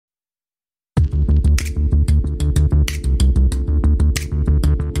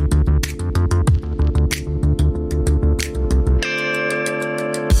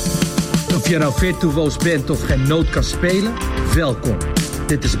je nou virtuoos bent of geen noot kan spelen, welkom.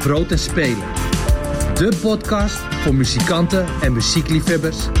 Dit is Brood en Spelen. De podcast voor muzikanten en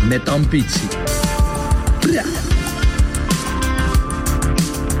muziekliefhebbers met ambitie. Ja.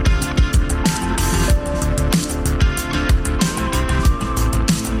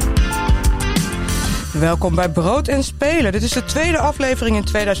 Welkom bij Brood en Spelen. Dit is de tweede aflevering in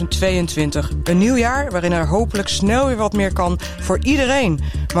 2022. Een nieuw jaar waarin er hopelijk snel weer wat meer kan voor iedereen.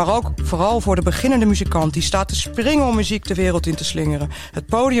 Maar ook vooral voor de beginnende muzikant die staat te springen om muziek de wereld in te slingeren. Het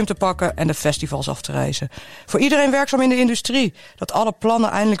podium te pakken en de festivals af te reizen. Voor iedereen werkzaam in de industrie. Dat alle plannen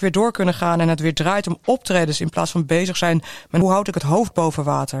eindelijk weer door kunnen gaan en het weer draait om optredens in plaats van bezig zijn met hoe houd ik het hoofd boven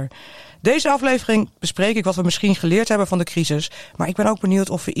water. Deze aflevering bespreek ik wat we misschien geleerd hebben van de crisis. Maar ik ben ook benieuwd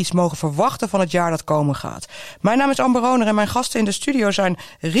of we iets mogen verwachten van het jaar dat komen gaat. Mijn naam is Amber Roner en mijn gasten in de studio zijn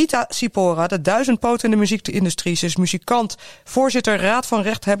Rita Sipora, de duizendpoot in de muziekindustrie. Ze is muzikant, voorzitter Raad van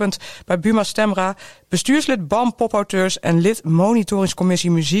Rechthebbend bij Buma Stemra, bestuurslid BAM Popauteurs en lid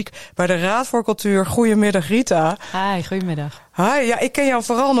Monitoringscommissie Muziek bij de Raad voor Cultuur. Goedemiddag Rita. Hi, goedemiddag. Hi, ja, ik ken jou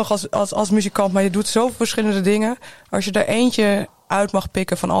vooral nog als muzikant, maar je doet zoveel verschillende dingen. Als je er eentje uit mag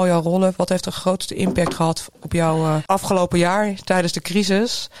pikken van al jouw rollen, wat heeft de grootste impact gehad op jouw afgelopen jaar tijdens de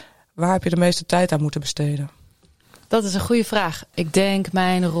crisis? Waar heb je de meeste tijd aan moeten besteden? Dat is een goede vraag. Ik denk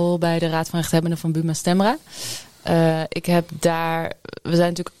mijn rol bij de Raad van Rechthebbenden van Buma Stemra. We zijn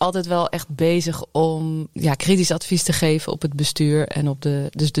natuurlijk altijd wel echt bezig om kritisch advies te geven op het bestuur en op de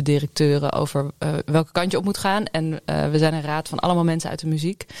directeuren over welke kant je op moet gaan. En we zijn een raad van allemaal mensen uit de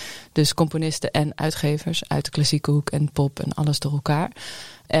muziek. Dus componisten en uitgevers uit de klassieke hoek en pop en alles door elkaar.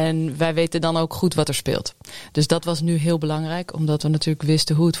 En wij weten dan ook goed wat er speelt. Dus dat was nu heel belangrijk, omdat we natuurlijk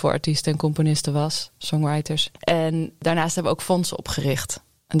wisten hoe het voor artiesten en componisten was, songwriters. En daarnaast hebben we ook fondsen opgericht.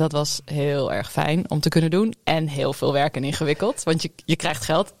 En dat was heel erg fijn om te kunnen doen. En heel veel werk en ingewikkeld. Want je krijgt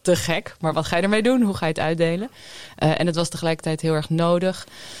geld, te gek. Maar wat ga je ermee doen? Hoe ga je het uitdelen? En het was tegelijkertijd heel erg nodig.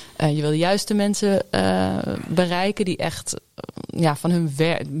 Je wil de juiste mensen bereiken die echt van hun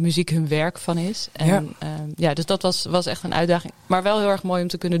muziek hun werk van is. En, dus dat was echt een uitdaging. Maar wel heel erg mooi om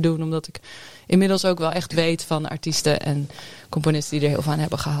te kunnen doen. Omdat ik inmiddels ook wel echt weet van artiesten en componisten die er heel veel aan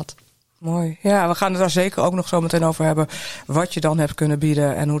hebben gehad. Mooi. Ja, we gaan het daar zeker ook nog zo meteen over hebben wat je dan hebt kunnen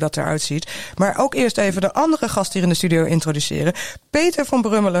bieden en hoe dat eruit ziet. Maar ook eerst even de andere gast hier in de studio introduceren. Peter van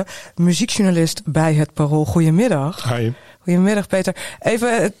Brummelen, muziekjournalist bij Het Parool. Goedemiddag. Hi. Goedemiddag Peter.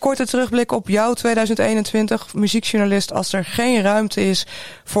 Even een korte terugblik op jouw 2021. Muziekjournalist, als er geen ruimte is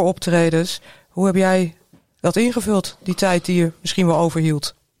voor optredens. Hoe heb jij dat ingevuld, die tijd die je misschien wel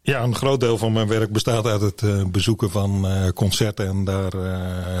overhield? Ja, een groot deel van mijn werk bestaat uit het bezoeken van concerten en daar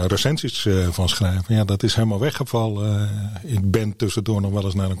recensies van schrijven. Ja, dat is helemaal weggevallen. Ik ben tussendoor nog wel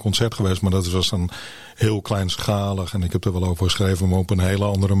eens naar een concert geweest, maar dat was dan heel kleinschalig. En ik heb er wel over geschreven, maar op een hele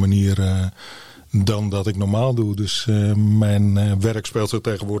andere manier dan dat ik normaal doe. Dus mijn werk speelt zich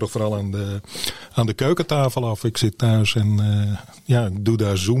tegenwoordig vooral aan de keukentafel af. Ik zit thuis en ik doe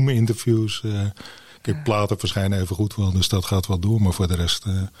daar Zoom-interviews. Kijk, platen verschijnen even goed wel, dus dat gaat wel door. Maar voor de rest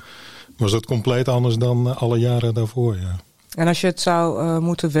was het compleet anders dan alle jaren daarvoor, ja. En als je het zou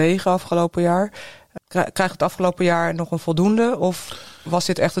moeten wegen afgelopen jaar, krijgt het afgelopen jaar nog een voldoende? Of was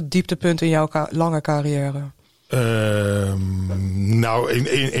dit echt het dieptepunt in jouw lange carrière?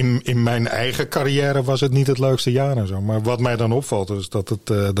 In mijn eigen carrière was het niet het leukste jaar en zo. Maar wat mij dan opvalt is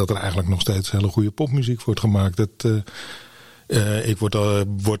dat er eigenlijk nog steeds hele goede popmuziek wordt gemaakt. Ik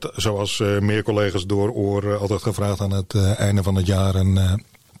word zoals meer collega's door oor altijd gevraagd aan het einde van het jaar een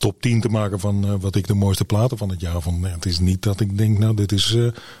top 10 te maken van wat ik de mooiste platen van het jaar vond. Het is niet dat ik denk, dit is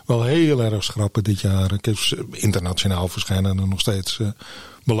wel heel erg schrappen dit jaar. Internationaal verschijnen er nog steeds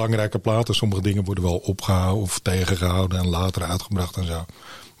belangrijke platen. Sommige dingen worden wel opgehouden of tegengehouden en later uitgebracht en zo.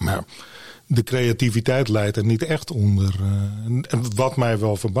 Maar de creativiteit leidt er niet echt onder. Wat mij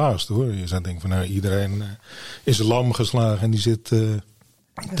wel verbaast hoor. Je zou denken van iedereen is lam geslagen en die zit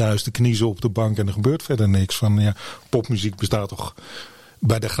thuis te kniezen op de bank en er gebeurt verder niks. Popmuziek bestaat toch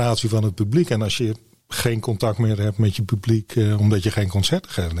bij de gratie van het publiek. En als je geen contact meer hebt met je publiek omdat je geen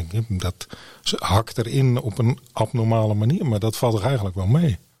concerten geeft, denk ik, dat hakt erin op een abnormale manier. Maar dat valt er eigenlijk wel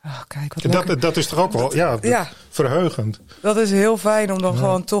mee. Oh, kijk, wat dat is toch ook wel verheugend. Dat is heel fijn om dan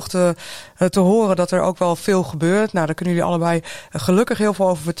gewoon toch te horen dat er ook wel veel gebeurt. Nou, daar kunnen jullie allebei gelukkig heel veel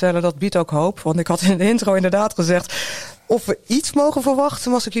over vertellen. Dat biedt ook hoop. Want ik had in de intro inderdaad gezegd, of we iets mogen verwachten.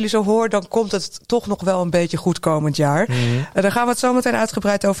 Maar als ik jullie zo hoor, dan komt het toch nog wel een beetje goed komend jaar. Mm-hmm. Daar gaan we het zo meteen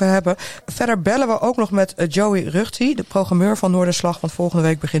uitgebreid over hebben. Verder bellen we ook nog met Joey Ruchti, de programmeur van Noorderslag. Want volgende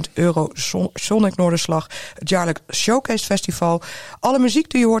week begint Eurosonic Noorderslag, het jaarlijks Showcase Festival. Alle muziek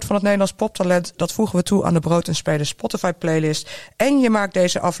die je hoort van het Nederlands poptalent, dat voegen we toe aan de Brood en Spelen Spotify playlist. En je maakt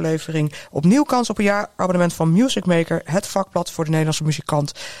deze aflevering opnieuw kans op een jaarabonnement van Music Maker, het vakblad voor de Nederlandse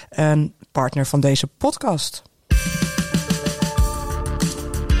muzikant en partner van deze podcast.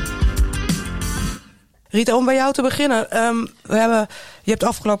 Rita, om bij jou te beginnen. Je hebt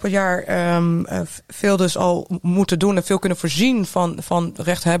afgelopen jaar veel dus al moeten doen en veel kunnen voorzien van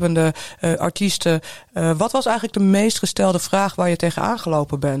rechthebbende artiesten. Wat was eigenlijk de meest gestelde vraag waar je tegenaan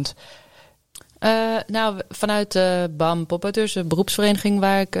gelopen bent? Vanuit BAM Popauteurs, de beroepsvereniging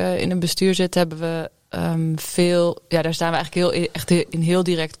waar ik in een bestuur zit, hebben we veel. Ja, daar staan we eigenlijk echt in heel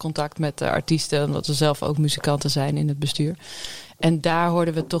direct contact met de artiesten, omdat we zelf ook muzikanten zijn in het bestuur. En daar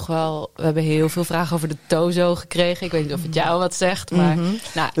hoorden we toch wel. We hebben heel veel vragen over de Tozo gekregen. Ik weet niet of het jou wat zegt, maar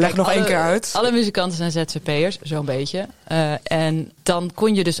leg nog één keer uit. Alle muzikanten zijn ZZP'ers, zo'n beetje. En dan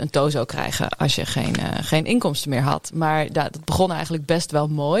kon je dus een Tozo krijgen als je geen inkomsten meer had. Maar dat begon eigenlijk best wel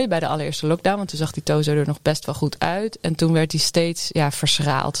mooi bij de allereerste lockdown, want toen zag die Tozo er nog best wel goed uit. En toen werd die steeds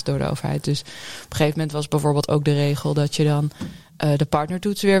verschraald door de overheid. Dus op een gegeven moment was bijvoorbeeld ook de regel dat je dan de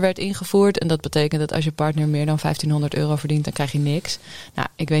partnertoets weer werd ingevoerd. En dat betekent dat als je partner meer dan €1.500 verdient, dan krijg je niks. Nou,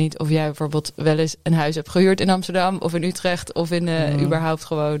 ik weet niet of jij bijvoorbeeld wel eens een huis hebt gehuurd in Amsterdam of in Utrecht of in überhaupt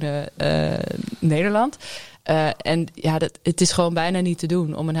gewoon Nederland. Het is gewoon bijna niet te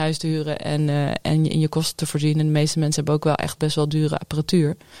doen om een huis te huren en in je kosten te voorzien. En de meeste mensen hebben ook wel echt best wel dure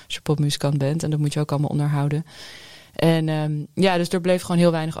apparatuur als je popmuzikant bent. En dat moet je ook allemaal onderhouden. En dus er bleef gewoon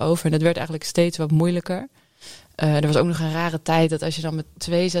heel weinig over. En dat werd eigenlijk steeds wat moeilijker. Er was ook nog een rare tijd dat als je dan met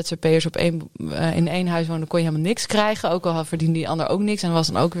 2 ZZP'ers in één huis woonde, kon je helemaal niks krijgen. Ook al verdiende die ander ook niks. En dat was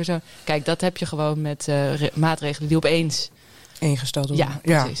dan ook weer zo. Kijk, dat heb je gewoon met maatregelen die opeens ingesteld worden.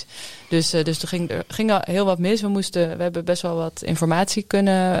 Ja, precies. Dus er ging al heel wat mis. We hebben best wel wat informatie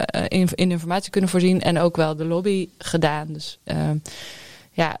informatie kunnen voorzien. En ook wel de lobby gedaan. Dus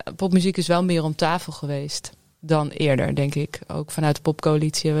popmuziek is wel meer om tafel geweest dan eerder, denk ik. Ook vanuit de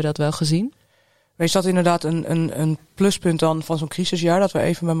popcoalitie hebben we dat wel gezien. Is dat inderdaad een pluspunt dan van zo'n crisisjaar? Dat we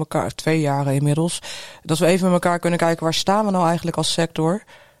even met elkaar, 2 jaren inmiddels, dat we even met elkaar kunnen kijken, waar staan we nou eigenlijk als sector?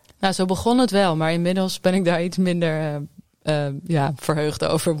 Nou, zo begon het wel, maar inmiddels ben ik daar iets minder verheugd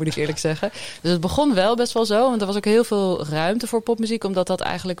over, moet ik eerlijk zeggen. Dus het begon wel best wel zo, want er was ook heel veel ruimte voor popmuziek, omdat dat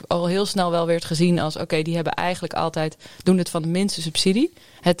eigenlijk al heel snel wel werd gezien als die hebben eigenlijk altijd, doen het van de minste subsidie.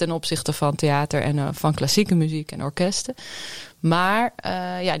 Het ten opzichte van theater en van klassieke muziek en orkesten. Maar die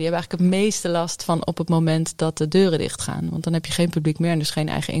hebben eigenlijk het meeste last van op het moment dat de deuren dichtgaan. Want dan heb je geen publiek meer en dus geen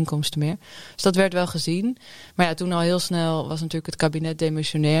eigen inkomsten meer. Dus dat werd wel gezien. Maar toen al heel snel was natuurlijk het kabinet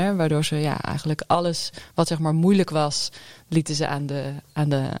demissionair. Waardoor ze eigenlijk alles wat zeg maar moeilijk was, lieten ze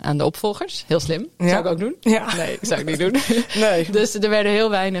aan de opvolgers. Heel slim. Ja. Zou ik ook doen? Ja. Nee, zou ik niet doen. Nee. Dus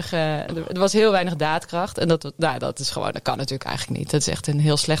er was heel weinig daadkracht. En dat is gewoon, dat kan natuurlijk eigenlijk niet. Dat is echt een heel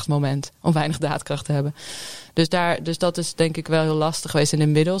slecht moment om weinig daadkracht te hebben. Dus dat is denk ik wel heel lastig geweest. En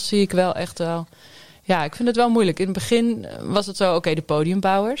inmiddels zie ik wel echt wel. Ja, ik vind het wel moeilijk. In het begin was het zo, de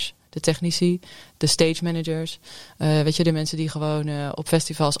podiumbouwers, de technici, de stage managers. De mensen die gewoon op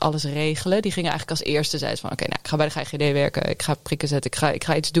festivals alles regelen. Die gingen eigenlijk als eerste zeiden van ik ga bij de GGD werken. Ik ga prikken zetten. Ik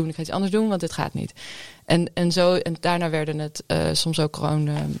ga iets doen. Ik ga iets anders doen, want dit gaat niet. En daarna werden het soms ook gewoon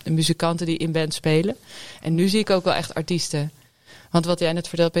muzikanten die in band spelen. En nu zie ik ook wel echt artiesten. Want wat jij net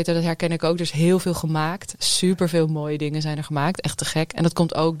vertelt, Peter, dat herken ik ook. Er is heel veel gemaakt. Superveel mooie dingen zijn er gemaakt. Echt te gek. En dat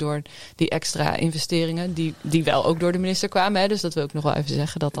komt ook door die extra investeringen. Die wel ook door de minister kwamen. Hè? Dus dat wil ik nog wel even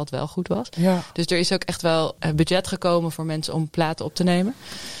zeggen dat dat wel goed was. Ja. Dus er is ook echt wel budget gekomen voor mensen om platen op te nemen.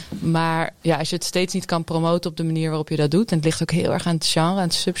 Maar als je het steeds niet kan promoten op de manier waarop je dat doet. En het ligt ook heel erg aan het genre, aan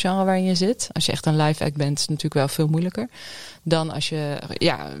het subgenre waarin je zit. Als je echt een live act bent, is het natuurlijk wel veel moeilijker. Dan als je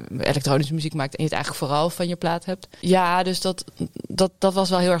elektronische muziek maakt en je het eigenlijk vooral van je plaat hebt. Ja, dus dat was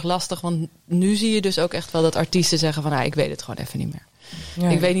wel heel erg lastig. Want nu zie je dus ook echt wel dat artiesten zeggen van ik weet het gewoon even niet meer. Ja.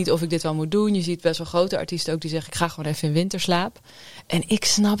 Ik weet niet of ik dit wel moet doen. Je ziet best wel grote artiesten ook die zeggen ik ga gewoon even in winterslaap. En ik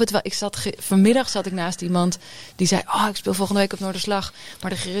snap het wel. Vanmiddag zat ik naast iemand die zei ik speel volgende week op Noorderslag.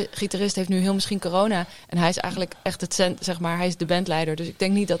 Maar de gitarist heeft nu heel misschien corona. En hij is eigenlijk echt hij is de bandleider. Dus ik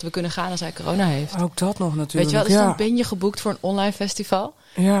denk niet dat we kunnen gaan als hij corona heeft. Ook dat nog natuurlijk. Weet je wel, dus dan ben je geboekt voor een online festival.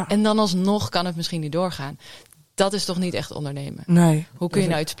 Ja. En dan alsnog kan het misschien niet doorgaan. dat is toch niet echt ondernemen? Nee. Hoe kun je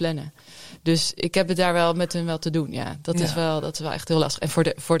nou iets plannen? Dus ik heb het daar wel met hun wel te doen. Ja, dat is wel echt heel lastig.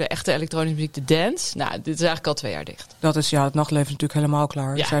 En voor de echte elektronische muziek, de dance, nou, dit is eigenlijk al 2 jaar dicht. Dat is het nachtleven is natuurlijk helemaal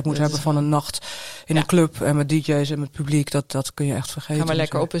klaar. Ja, Zij het moet hebben van een nacht in een club en met DJ's en met publiek. Dat kun je echt vergeten. Ga maar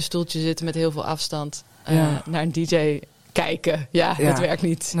lekker op een stoeltje zitten met heel veel afstand naar een DJ kijken. Ja, dat werkt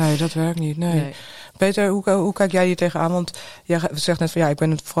niet. Nee, dat werkt niet. Nee. Peter, hoe kijk jij hier tegenaan? Want jij zegt net van ik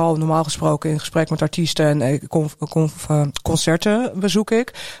ben het vooral normaal gesproken in gesprek met artiesten en concerten bezoek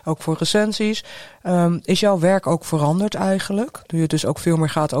ik. Ook voor recensies. Is jouw werk ook veranderd eigenlijk? Nu het dus ook veel meer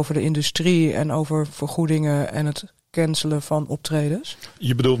gaat over de industrie en over vergoedingen en het cancelen van optredens?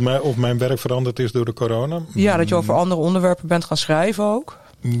 Je bedoelt of mijn werk veranderd is door de corona? Ja, dat je over andere onderwerpen bent gaan schrijven ook?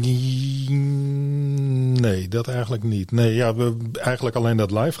 Nee, dat eigenlijk niet. Nee, eigenlijk alleen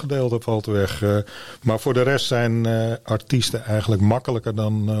dat live gedeelte valt weg. Maar voor de rest zijn artiesten eigenlijk makkelijker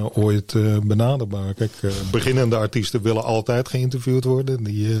dan ooit benaderbaar. Kijk, beginnende artiesten willen altijd geïnterviewd worden.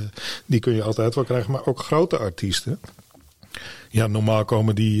 Die kun je altijd wel krijgen. Maar ook grote artiesten. Ja, normaal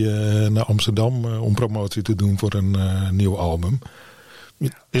komen die naar Amsterdam om promotie te doen voor een nieuw album.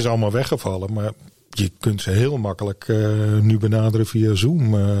 Is allemaal weggevallen, maar je kunt ze heel makkelijk nu benaderen via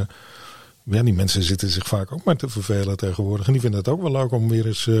Zoom. Die mensen zitten zich vaak ook maar te vervelen tegenwoordig. En die vinden het ook wel leuk om weer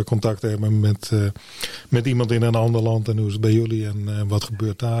eens contact te hebben met iemand in een ander land. En hoe is het bij jullie en wat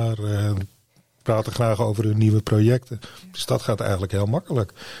gebeurt daar? Praten graag over hun nieuwe projecten. Dus dat gaat eigenlijk heel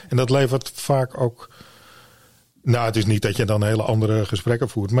makkelijk. En dat levert vaak ook... Nou, het is niet dat je dan hele andere gesprekken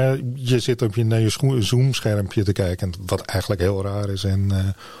voert. Maar je zit naar je Zoom-schermpje te kijken. Wat eigenlijk heel raar is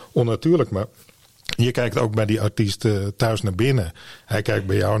en onnatuurlijk. Maar je kijkt ook bij die artiest thuis naar binnen. Hij kijkt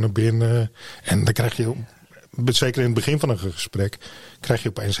bij jou naar binnen. En dan krijg je, zeker in het begin van een gesprek, krijg je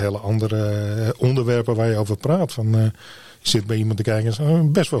opeens hele andere onderwerpen waar je over praat. Je zit bij iemand te kijken en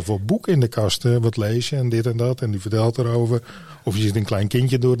zegt, best wel veel boeken in de kast. Wat lees je en dit en dat. En die vertelt erover. Of je ziet een klein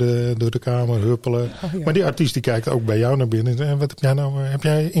kindje door de kamer huppelen. Oh, ja. Maar die artiest die kijkt ook bij jou naar binnen. En zegt, wat heb jij nou? Heb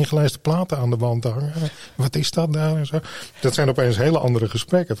jij ingelijste platen aan de wand hangen? Wat is dat daar? En zo. Dat zijn opeens hele andere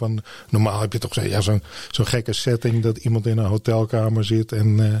gesprekken. Normaal heb je toch zo'n gekke setting dat iemand in een hotelkamer zit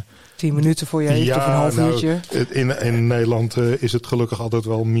en... 10 minuten voor je heeft of een half uurtje. In Nederland is het gelukkig altijd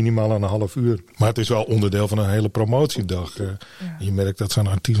wel minimaal een half uur. Maar het is wel onderdeel van een hele promotiedag. Je merkt dat zo'n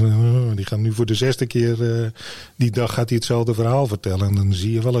artiest, die gaat nu voor de 6e keer, die dag gaat hij hetzelfde verhaal vertellen. En dan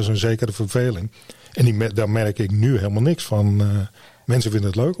zie je wel eens een zekere verveling. En daar merk ik nu helemaal niks van. Mensen vinden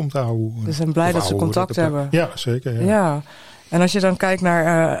het leuk om te houden. Ze zijn blij dat ze contact hebben. Ja, zeker. Ja. En als je dan kijkt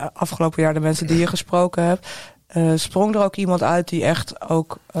naar afgelopen jaar de mensen die je gesproken hebt. Sprong er ook iemand uit die echt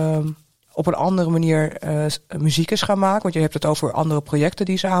ook op een andere manier muziek is gaan maken? Want je hebt het over andere projecten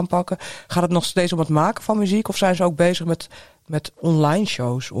die ze aanpakken. Gaat het nog steeds om het maken van muziek? Of zijn ze ook bezig met online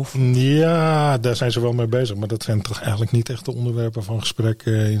shows? Of? Ja, daar zijn ze wel mee bezig. Maar dat zijn toch eigenlijk niet echt de onderwerpen van gesprek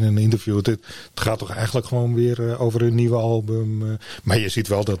in een interview. Het gaat toch eigenlijk gewoon weer over een nieuwe album. Maar je ziet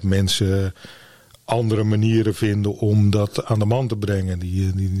wel dat mensen andere manieren vinden om dat aan de man te brengen.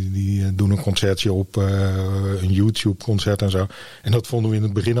 Die doen een concertje op, een YouTube-concert en zo. En dat vonden we in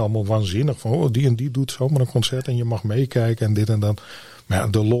het begin allemaal waanzinnig. Van, die en die doet zomaar een concert en je mag meekijken en dit en dat. Maar ja,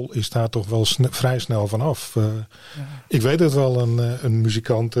 de lol is daar toch wel vrij snel vanaf. Ik weet het wel, een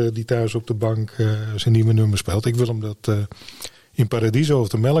muzikant die thuis op de bank zijn nieuwe nummer speelt. Ik wil hem dat in Paradiso of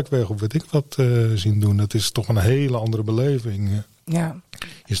de Melkweg of weet ik wat zien doen. Dat is toch een hele andere beleving. Ja.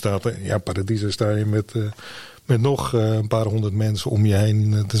 Je staat, Paradiso sta je met nog een paar honderd mensen om je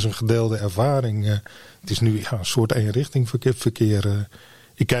heen. Het is een gedeelde ervaring. Het is nu een soort eenrichting verkeer.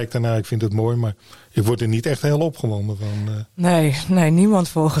 Ik kijk daarna, ik vind het mooi, maar ik word er niet echt heel opgewonden van. Nee, niemand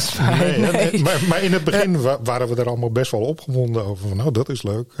volgens mij. Nee. Maar in het begin waren we er allemaal best wel opgewonden over. Van, nou, dat is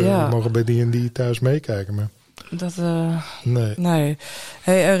leuk. We mogen bij die en die thuis meekijken. Maar nee.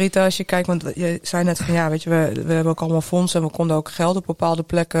 Hey, Rita, als je kijkt, want je zei net van weet je, we hebben ook allemaal fondsen en we konden ook geld op bepaalde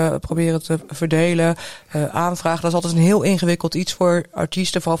plekken proberen te verdelen, aanvragen. Dat is altijd een heel ingewikkeld iets voor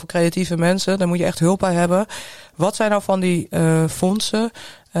artiesten, vooral voor creatieve mensen. Daar moet je echt hulp bij hebben. Wat zijn nou van die fondsen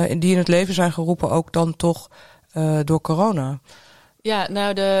die in het leven zijn geroepen ook dan toch door corona? Ja,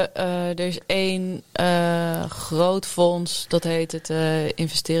 nou er is één groot fonds, dat heet het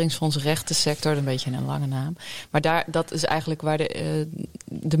Investeringsfonds Rechtensector, een beetje een lange naam. Maar dat is eigenlijk waar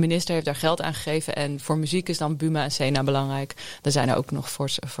de minister heeft daar geld aan gegeven. En voor muziek is dan Buma en Sena belangrijk. Er zijn er ook nog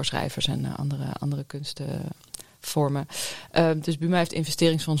voor schrijvers en andere kunstvormen. Dus Buma heeft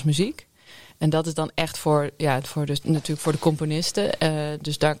Investeringsfonds Muziek. En dat is dan echt natuurlijk voor de componisten.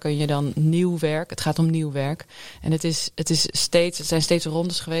 Dus daar kun je dan nieuw werk. Het gaat om nieuw werk. En het zijn steeds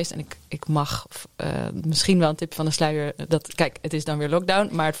rondes geweest. En ik mag misschien wel een tip van de sluier. Kijk, het is dan weer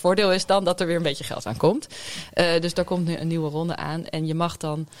lockdown. Maar het voordeel is dan dat er weer een beetje geld aan komt. Dus daar komt nu een nieuwe ronde aan. En je mag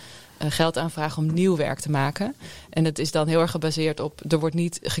dan geld aanvragen om nieuw werk te maken. En het is dan heel erg gebaseerd op... Er wordt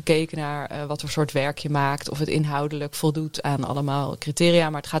niet gekeken naar wat voor soort werk je maakt... of het inhoudelijk voldoet aan allemaal criteria...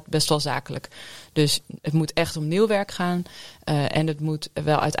 maar het gaat best wel zakelijk. Dus het moet echt om nieuw werk gaan. En het moet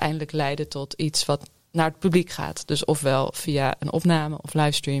wel uiteindelijk leiden tot iets wat naar het publiek gaat. Dus ofwel via een opname of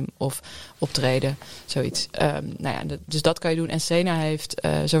livestream of optreden, zoiets. Dus dat kan je doen. En Sena heeft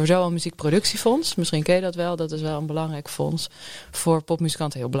sowieso een muziekproductiefonds. Misschien ken je dat wel. Dat is wel een belangrijk fonds. Voor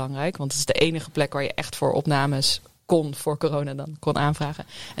popmuzikanten heel belangrijk. Want het is de enige plek waar je echt voor opnames voor corona dan kon aanvragen.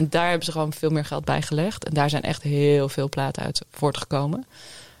 En daar hebben ze gewoon veel meer geld bij gelegd. En daar zijn echt heel veel platen uit voortgekomen.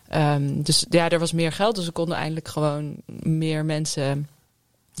 Dus ja, er was meer geld. Dus we konden eindelijk gewoon meer mensen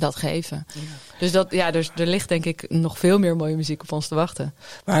dat geven. Ja. Dus er ligt denk ik nog veel meer mooie muziek op ons te wachten.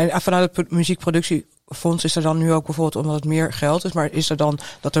 Maar vanuit het muziekproductiefonds is er dan nu ook bijvoorbeeld, omdat het meer geld is, maar is er dan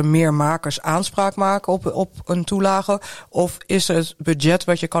dat er meer makers aanspraak maken op een toelage? Of is het budget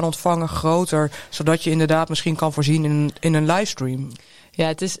wat je kan ontvangen groter, zodat je inderdaad misschien kan voorzien in een livestream? Ja,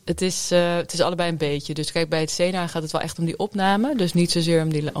 het is allebei een beetje. Dus kijk, bij het Sena gaat het wel echt om die opname. Dus niet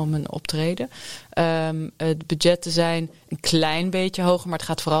zozeer om een optreden. Het budgetten zijn een klein beetje hoger, maar het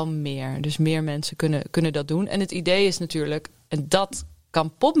gaat vooral meer. Dus meer mensen kunnen dat doen. En het idee is natuurlijk, en dat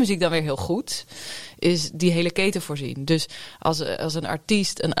kan popmuziek dan weer heel goed, is die hele keten voorzien. Dus als een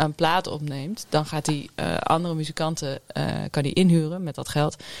artiest een plaat opneemt, dan gaat hij andere muzikanten kan die inhuren met dat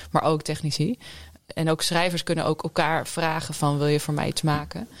geld, maar ook technici. En ook schrijvers kunnen ook elkaar vragen van, wil je voor mij iets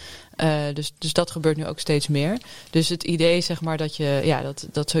maken? Dus dat gebeurt nu ook steeds meer. Dus het idee is zeg maar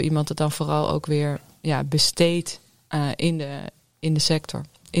dat zo iemand het dan vooral ook weer besteedt in de sector,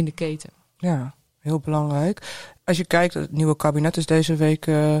 in de keten. Ja, heel belangrijk. Als je kijkt, het nieuwe kabinet is deze week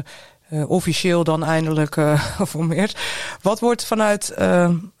officieel dan eindelijk geformeerd. Wat wordt vanuit...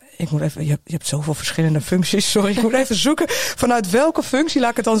 Ik moet even, je hebt zoveel verschillende functies. Sorry, ik moet even zoeken. Vanuit welke functie, laat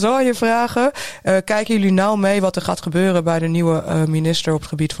ik het dan zo aan je vragen. Kijken jullie nou mee wat er gaat gebeuren bij de nieuwe minister op het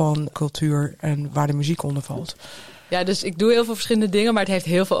gebied van cultuur en waar de muziek onder valt? Ja, dus ik doe heel veel verschillende dingen, maar het heeft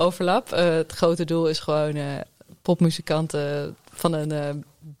heel veel overlap. Het grote doel is gewoon popmuzikanten van een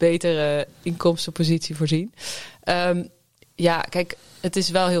betere inkomstenpositie voorzien. Kijk, het is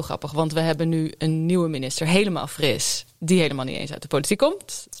wel heel grappig, want we hebben nu een nieuwe minister, helemaal fris, die helemaal niet eens uit de politiek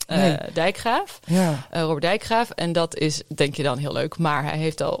komt. Dijkgraaf. Ja. Robert Dijkgraaf. En dat is, denk je dan, heel leuk. Maar hij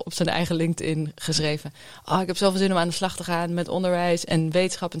heeft al op zijn eigen LinkedIn geschreven, ik heb zoveel zin om aan de slag te gaan met onderwijs en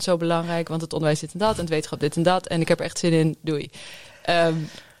wetenschap. En het is zo belangrijk, want het onderwijs dit en dat en het wetenschap dit en dat. En ik heb er echt zin in. Doei.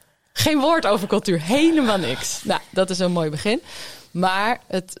 Geen woord over cultuur. Helemaal niks. Nou, dat is een mooi begin. Maar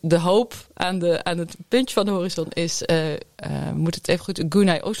de hoop aan het puntje van de horizon is, moet het even goed,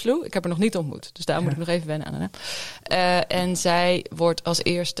 Gunay Oslo. Ik heb haar nog niet ontmoet, dus daar moet ik nog even wennen aan haar naam. En zij wordt als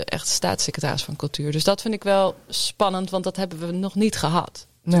eerste echt staatssecretaris van cultuur. Dus dat vind ik wel spannend, want dat hebben we nog niet gehad.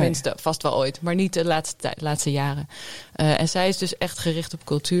 Tenminste, vast wel ooit, maar niet de laatste jaren. En zij is dus echt gericht op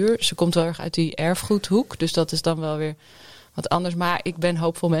cultuur. Ze komt wel erg uit die erfgoedhoek, dus dat is dan wel weer wat anders. Maar ik ben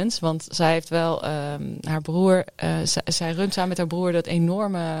hoopvol mens, want zij heeft wel haar broer, zij runt samen met haar broer dat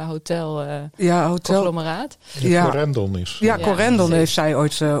enorme hotel conglomeraat. Corendon is. Ja, Corendon heeft zij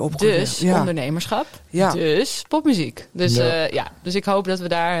ooit opgericht. Dus ondernemerschap, dus popmuziek. Dus, dus ik hoop dat we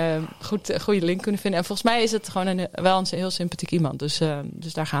daar een goede link kunnen vinden. En volgens mij is het gewoon wel een heel sympathiek iemand.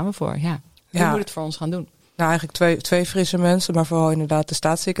 Dus daar gaan we voor. Ja. Wie moet het voor ons gaan doen? Nou, eigenlijk twee frisse mensen, maar vooral inderdaad de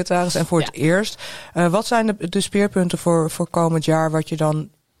staatssecretaris. En voor het eerst, wat zijn de speerpunten voor komend jaar, wat je dan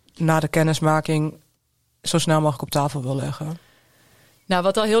na de kennismaking zo snel mogelijk op tafel wil leggen? Nou,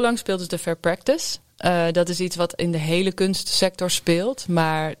 wat al heel lang speelt is de fair practice. Dat is iets wat in de hele kunstsector speelt,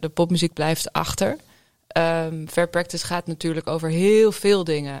 maar de popmuziek blijft achter. Fair practice gaat natuurlijk over heel veel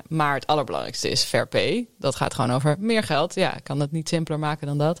dingen, maar het allerbelangrijkste is fair pay. Dat gaat gewoon over meer geld. Ja, ik kan het niet simpeler maken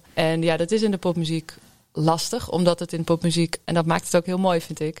dan dat. En ja, dat is in de popmuziek lastig, omdat het in popmuziek, en dat maakt het ook heel mooi,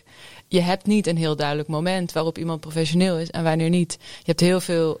 vind ik, je hebt niet een heel duidelijk moment waarop iemand professioneel is en wanneer niet. Je hebt heel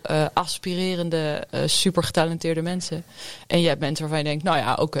veel aspirerende, super getalenteerde mensen. En je hebt mensen waarvan je denkt, nou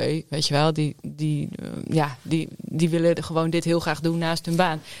ja, oké, weet je wel, die willen gewoon dit heel graag doen naast hun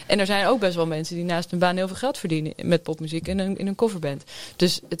baan. En er zijn ook best wel mensen die naast hun baan heel veel geld verdienen met popmuziek in een coverband.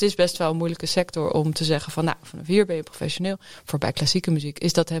 Dus het is best wel een moeilijke sector om te zeggen van, nou, vanaf hier ben je professioneel. Voor bij klassieke muziek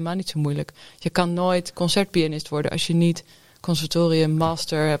is dat helemaal niet zo moeilijk. Je kan nooit concertpianist worden als je niet conservatorium,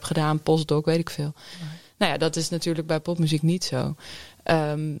 master heb gedaan, postdoc, weet ik veel. Nee. Nou ja, dat is natuurlijk bij popmuziek niet zo.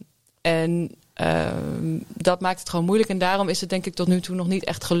 En dat maakt het gewoon moeilijk. En daarom is het denk ik tot nu toe nog niet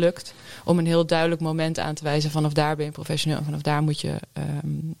echt gelukt om een heel duidelijk moment aan te wijzen. Vanaf daar ben je professioneel en vanaf daar moet je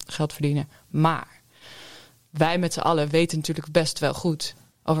geld verdienen. Maar wij met z'n allen weten natuurlijk best wel goed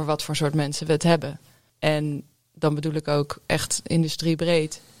over wat voor soort mensen we het hebben. En dan bedoel ik ook echt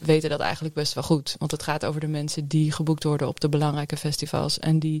industriebreed weten dat eigenlijk best wel goed. Want het gaat over de mensen die geboekt worden op de belangrijke festivals.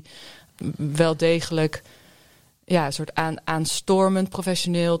 En die wel degelijk een soort aanstormend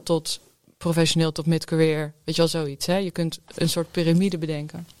professioneel tot mid-career. Weet je wel, zoiets. Hè? Je kunt een soort piramide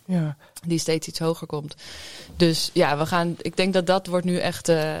bedenken. Ja. Die steeds iets hoger komt. Dus ja, ik denk dat wordt nu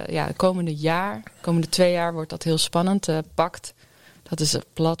echt komende 2 jaar wordt dat heel spannend. Pact. Dat is een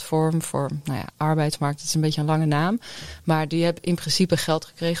platform voor arbeidsmarkt. Dat is een beetje een lange naam. Maar die hebben in principe geld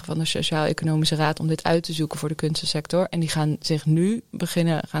gekregen van de Sociaal-Economische Raad om dit uit te zoeken voor de kunstensector. En die gaan zich nu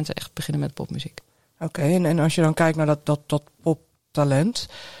beginnen met popmuziek. Oké, en als je dan kijkt naar dat poptalent,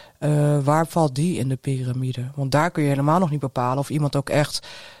 waar valt die in de piramide? Want daar kun je helemaal nog niet bepalen of iemand ook echt...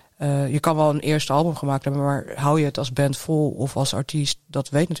 je kan wel een eerste album gemaakt hebben, maar hou je het als band vol of als artiest, dat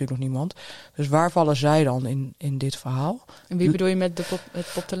weet natuurlijk nog niemand. Dus waar vallen zij dan in dit verhaal? En wie bedoel je met het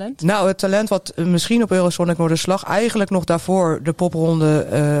poptalent? Nou, het talent wat misschien op Eurosonic Noorderslag eigenlijk nog daarvoor de popronde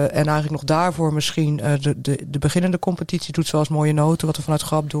en eigenlijk nog daarvoor misschien de beginnende competitie doet, zoals Mooie Noten, wat we vanuit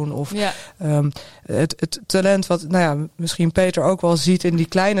Grap doen. Of het talent wat misschien Peter ook wel ziet in die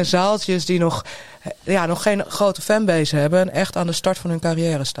kleine zaaltjes die nog geen grote fanbase hebben en echt aan de start van hun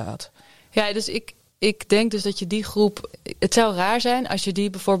carrière staat. Ja, dus ik denk dus dat je die groep... Het zou raar zijn als je die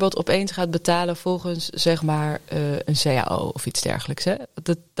bijvoorbeeld opeens gaat betalen volgens zeg maar een CAO of iets dergelijks. Hè?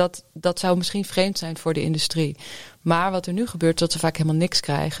 Dat zou misschien vreemd zijn voor de industrie. Maar wat er nu gebeurt, is dat ze vaak helemaal niks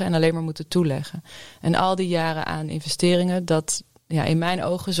krijgen en alleen maar moeten toeleggen. En al die jaren aan investeringen, dat in mijn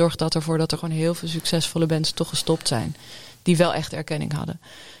ogen zorgt dat ervoor dat er gewoon heel veel succesvolle bands toch gestopt zijn. Die wel echt erkenning hadden.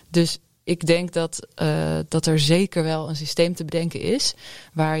 Dus ik denk dat er zeker wel een systeem te bedenken is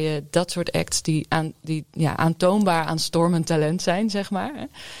waar je dat soort acts die aantoonbaar aanstormend talent zijn, zeg maar, hè,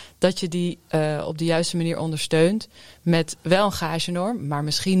 dat je die op de juiste manier ondersteunt met wel een gagenorm, maar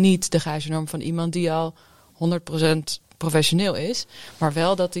misschien niet de gagenorm van iemand die al 100% professioneel is, maar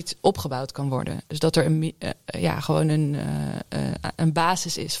wel dat iets opgebouwd kan worden. Dus dat er gewoon een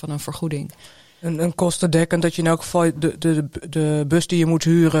basis is van een vergoeding. Een kostendekkend, dat je in elk geval de bus die je moet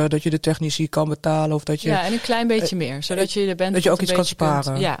huren, dat je de technici kan betalen. Of dat je, en een klein beetje meer. Zodat je de band dat je ook iets kan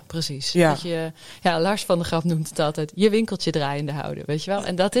sparen. Ja, precies. Ja. Dat je, Lars van der Grap noemt het altijd, je winkeltje draaiende houden. Weet je wel?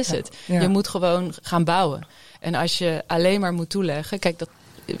 En dat is het. Ja. Je moet gewoon gaan bouwen. En als je alleen maar moet toeleggen, kijk, dat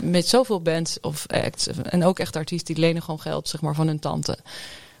met zoveel bands of acts, en ook echt artiesten, die lenen gewoon geld, zeg maar, van hun tante.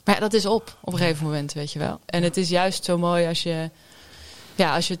 Maar dat is op een gegeven moment, weet je wel. En het is juist zo mooi als je...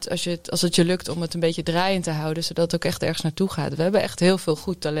 als het je lukt om het een beetje draaiend te houden, zodat het ook echt ergens naartoe gaat. We hebben echt heel veel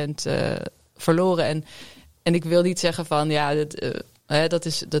goed talent verloren. En ik wil niet zeggen van,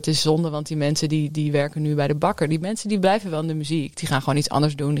 dat is zonde, want die mensen die werken nu bij de bakker. Die mensen die blijven wel in de muziek. Die gaan gewoon iets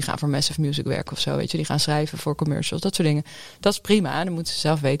anders doen. Die gaan voor Massive Music werken of zo, weet je. Die gaan schrijven voor commercials, dat soort dingen. Dat is prima, dat moeten ze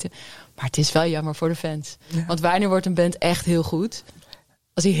zelf weten. Maar het is wel jammer voor de fans. Ja. Want wanneer wordt een band echt heel goed?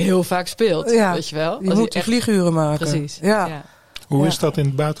 Als hij heel vaak speelt, weet je wel. Je moet die vlieguren maken. Precies, ja. Hoe is dat in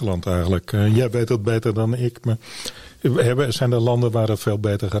het buitenland eigenlijk? Jij weet het beter dan ik, maar zijn er landen waar het veel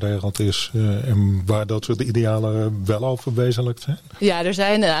beter geregeld is en waar dat soort idealen wel al verwezenlijkt zijn? Ja, er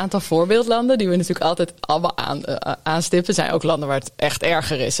zijn een aantal voorbeeldlanden die we natuurlijk altijd allemaal aanstippen. Er zijn ook landen waar het echt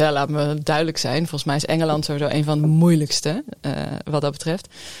erger is. Hè. Laat me duidelijk zijn. Volgens mij is Engeland sowieso een van de moeilijkste wat dat betreft.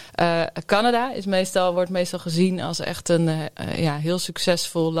 Canada wordt meestal gezien als echt een heel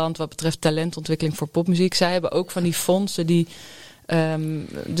succesvol land wat betreft talentontwikkeling voor popmuziek. Zij hebben ook van die fondsen die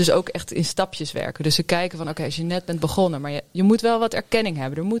dus ook echt in stapjes werken. Dus ze kijken van oké, als je net bent begonnen, maar je moet wel wat erkenning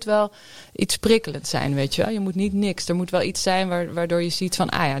hebben. Er moet wel iets prikkelend zijn, weet je wel. Je moet niet niks. Er moet wel iets zijn waardoor je ziet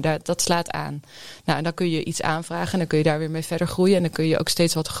van dat slaat aan. Nou, en dan kun je iets aanvragen en dan kun je daar weer mee verder groeien. En dan kun je ook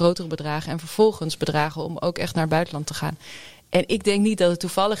steeds wat grotere bedragen en vervolgens bedragen om ook echt naar het buitenland te gaan. En ik denk niet dat het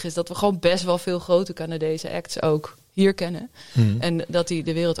toevallig is dat we gewoon best wel veel grote Canadese acts ook hier kennen. En dat die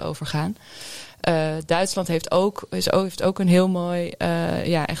de wereld overgaan. Duitsland heeft ook een heel mooi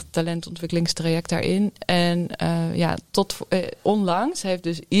echt talentontwikkelingstraject daarin. En tot onlangs heeft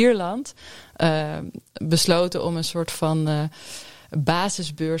dus Ierland besloten om een soort van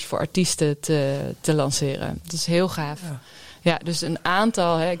basisbeurs voor artiesten te lanceren. Dat is heel gaaf. Ja, dus een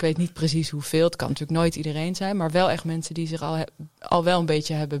aantal, ik weet niet precies hoeveel, het kan natuurlijk nooit iedereen zijn, maar wel echt mensen die zich al wel een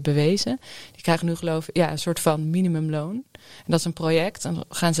beetje hebben bewezen. Die krijgen nu geloof ik een soort van minimumloon. En dat is een project, en dan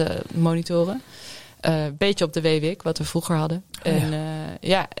gaan ze monitoren. Beetje op de WWIC, wat we vroeger hadden.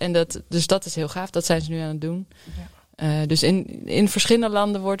 En dat is heel gaaf, dat zijn ze nu aan het doen. Dus in verschillende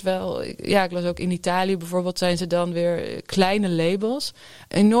landen wordt wel... Ja, ik las ook in Italië bijvoorbeeld zijn ze dan weer kleine labels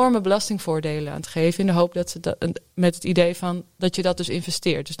enorme belastingvoordelen aan het geven in de hoop dat ze met het idee van dat je dat dus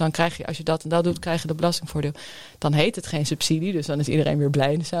investeert. Dus dan krijg je, als je dat en dat doet, krijg je de belastingvoordeel. Dan heet het geen subsidie, dus dan is iedereen weer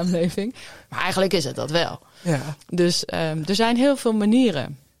blij in de samenleving. Maar eigenlijk is het dat wel. Ja. Dus er zijn heel veel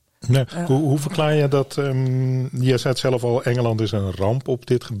manieren. Nee, hoe verklaar je dat? Je zei het zelf al, Engeland is een ramp op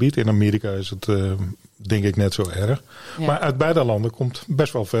dit gebied. In Amerika is het denk ik net zo erg. Ja. Maar uit beide landen komt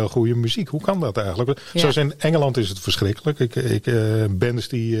best wel veel goede muziek. Hoe kan dat eigenlijk? Ja. Zoals in Engeland is het verschrikkelijk.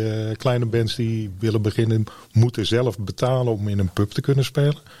 Kleine bands die willen beginnen, moeten zelf betalen om in een pub te kunnen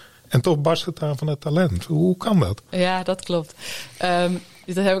spelen. En toch barst het aan van het talent. Hoe kan dat? Ja, dat klopt.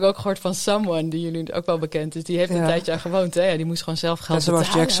 Dat heb ik ook gehoord van Someone, die jullie ook wel bekend is. Die heeft een tijdje aan gewoond. Hè? Ja, die moest gewoon zelf geld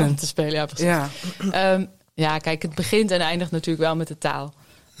betalen Jackson om te spelen. Ja, precies. Ja, kijk, het begint en eindigt natuurlijk wel met de taal.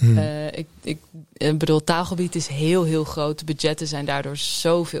 Ik bedoel, taalgebied is heel, heel groot. De budgetten zijn daardoor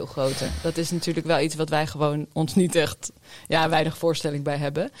zoveel groter. Dat is natuurlijk wel iets wat wij gewoon ons niet echt weinig voorstelling bij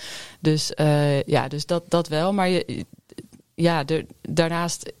hebben. Dus dus dat wel. Maar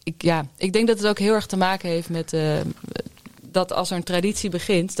daarnaast, ik denk dat het ook heel erg te maken heeft met dat als er een traditie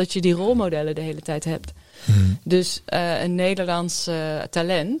begint, dat je die rolmodellen de hele tijd hebt. Dus een Nederlands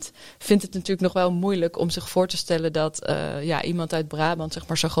talent vindt het natuurlijk nog wel moeilijk om zich voor te stellen dat iemand uit Brabant zeg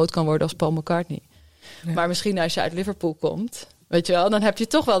maar zo groot kan worden als Paul McCartney. Ja. Maar misschien als je uit Liverpool komt, weet je wel, dan heb je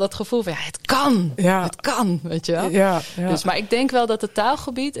toch wel dat gevoel van het kan. Ja. Het kan, weet je wel. Ja. Dus, maar ik denk wel dat het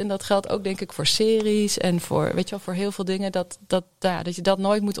taalgebied, en dat geldt ook denk ik voor series en voor, weet je wel, voor heel veel dingen, dat je dat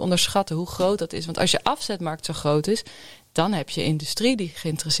nooit moet onderschatten hoe groot dat is. Want als je afzetmarkt zo groot is, dan heb je industrie die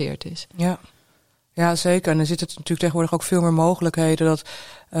geïnteresseerd is. Ja, zeker. En dan zitten natuurlijk tegenwoordig ook veel meer mogelijkheden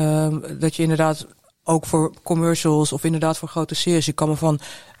dat je inderdaad ook voor commercials of inderdaad voor grote series. Ik kan me van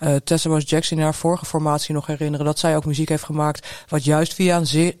Tessa Rose Jackson in haar vorige formatie nog herinneren dat zij ook muziek heeft gemaakt wat juist via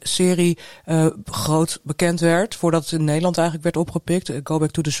een serie groot bekend werd, voordat het in Nederland eigenlijk werd opgepikt. Go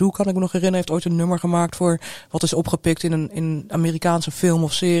Back to the Zoo kan ik me nog herinneren, heeft ooit een nummer gemaakt voor wat is opgepikt in een Amerikaanse film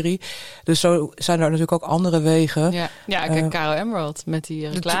of serie. Dus zo zijn er natuurlijk ook andere wegen. Ja, kijk, Caro Emerald met die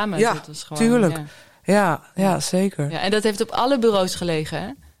reclame. Ja, dat is gewoon, tuurlijk. Ja, zeker. Ja, en dat heeft op alle bureaus gelegen, hè?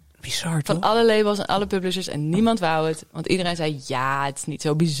 Bizar, van alle labels en alle publishers en niemand wou het. Want iedereen zei, het is niet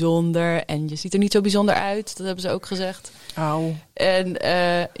zo bijzonder. En je ziet er niet zo bijzonder uit. Dat hebben ze ook gezegd. Auw. En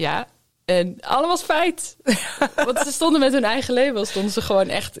en alles was feit. Want ze stonden met hun eigen label. Stonden ze gewoon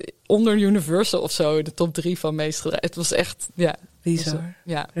echt onder Universal of zo. De top 3 van meest gedraaid. Het was echt, bizar.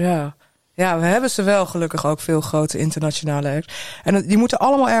 Ja, we hebben ze wel gelukkig ook veel grote internationale acts. En die moeten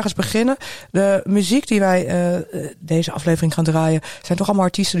allemaal ergens beginnen. De muziek die wij deze aflevering gaan draaien zijn toch allemaal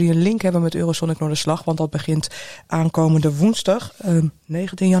artiesten die een link hebben met Eurosonic Noorderslag. Want dat begint aankomende woensdag,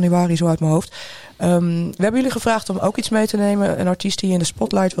 19 januari zo uit mijn hoofd. We hebben jullie gevraagd om ook iets mee te nemen. Een artiest die je in de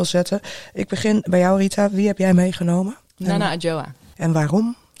spotlight wil zetten. Ik begin bij jou, Rita. Wie heb jij meegenomen? Nana Adjoa. En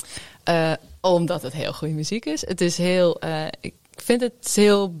waarom? Omdat het heel goede muziek is. Het is heel... ik vind het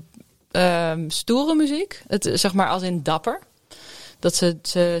heel... stoere muziek. Het, zeg maar als in dapper. Dat ze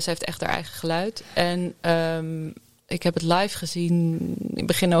heeft echt haar eigen geluid. En ik heb het live gezien in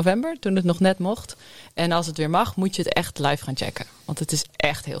begin november, toen het nog net mocht. En als het weer mag, moet je het echt live gaan checken. Want het is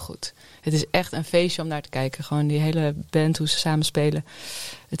echt heel goed. Het is echt een feestje om naar te kijken. Gewoon die hele band, hoe ze samen spelen.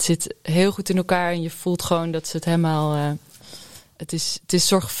 Het zit heel goed in elkaar en je voelt gewoon dat ze het helemaal... Het is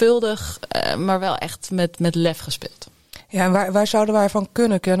zorgvuldig, maar wel echt met lef gespeeld. Ja, en waar zouden wij van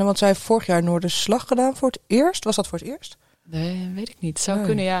kunnen kennen? Want zij heeft vorig jaar Noorderslag gedaan voor het eerst. Was dat voor het eerst? Nee, weet ik niet. Zou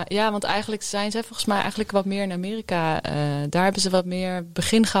kunnen, ja. Ja, want eigenlijk zijn zij volgens mij eigenlijk wat meer in Amerika. Daar hebben ze wat meer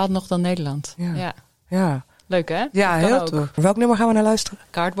begin gehad nog dan Nederland. Ja. Leuk, hè? Ja, heel tof. Welk nummer gaan we naar luisteren?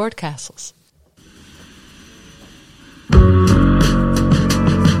 Cardboard Castles. Come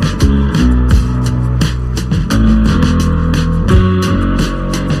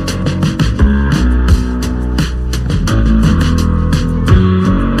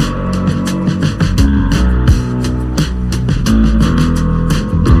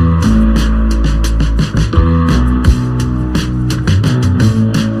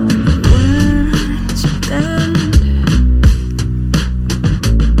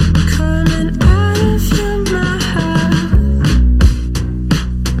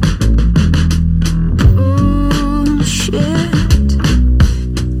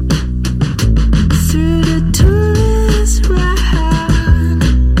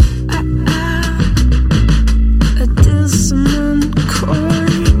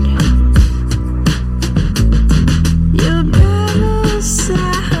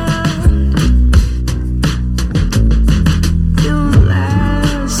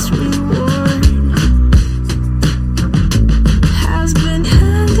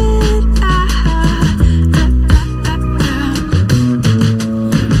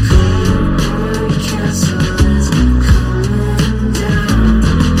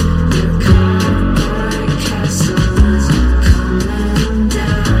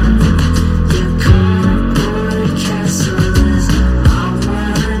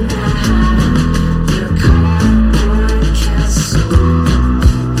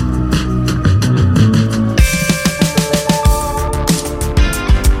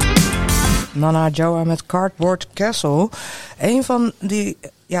Nana Joa met Cardboard Castle. Een van die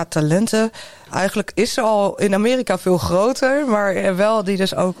talenten. Eigenlijk is ze al in Amerika veel groter. Maar wel die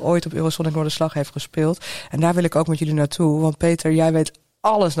dus ook ooit op Eurosonic Noorderslag heeft gespeeld. En daar wil ik ook met jullie naartoe. Want Peter, jij weet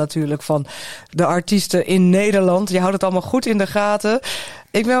alles natuurlijk van de artiesten in Nederland. Je houdt het allemaal goed in de gaten.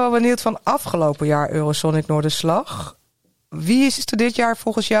 Ik ben wel benieuwd van afgelopen jaar Eurosonic Noorderslag. Wie is er dit jaar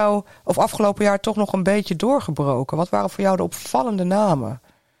volgens jou, of afgelopen jaar, toch nog een beetje doorgebroken? Wat waren voor jou de opvallende namen?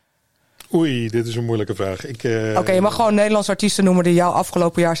 Oei, dit is een moeilijke vraag. Oké, je mag gewoon Nederlandse artiesten noemen die jou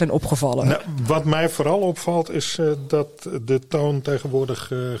afgelopen jaar zijn opgevallen. Nou, wat mij vooral opvalt is dat de toon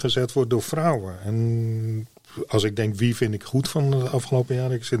tegenwoordig gezet wordt door vrouwen. En als ik denk, wie vind ik goed van de afgelopen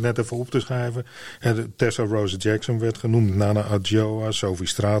jaren? Ik zit net even op te schrijven. Tessa Rose Jackson werd genoemd. Nana Adjoa. Sophie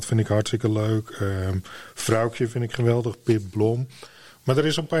Straat vind ik hartstikke leuk. Vrouwtje vind ik geweldig. Pip Blom. Maar er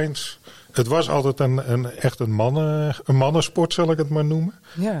is opeens... Het was altijd echt een mannensport, zal ik het maar noemen.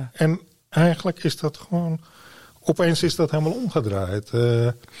 Ja. En eigenlijk is dat gewoon... Opeens is dat helemaal omgedraaid.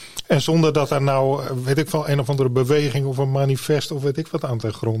 En zonder dat er nou, weet ik wel, een of andere beweging of een manifest of weet ik wat aan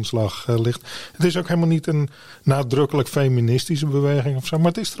ten grondslag ligt. Het is ook helemaal niet een nadrukkelijk feministische beweging of zo, maar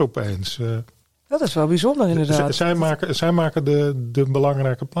het is er opeens. Dat is wel bijzonder inderdaad. Zij maken de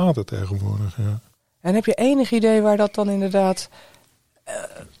belangrijke platen tegenwoordig. Ja. En heb je enig idee waar dat dan inderdaad...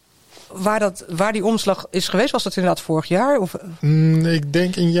 Waar die omslag is geweest? Was dat inderdaad vorig jaar? Of? Ik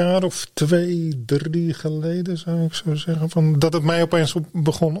denk een jaar of 2, 3 geleden zou ik zo zeggen. Dat het mij opeens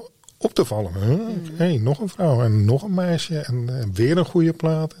begon op te vallen. Hey, nog een vrouw en nog een meisje en weer een goede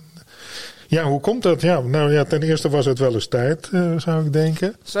plaat. Ja, hoe komt dat? Ja, nou ja, ten eerste was het wel eens tijd, zou ik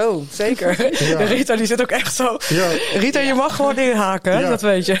denken. Zo, zeker. Ja. Rita, die zit ook echt zo. Ja. Rita, je mag gewoon inhaken, ja. Dat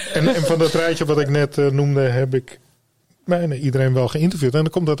weet je. En van dat rijtje wat ik net noemde, heb ik bijna iedereen wel geïnterviewd. En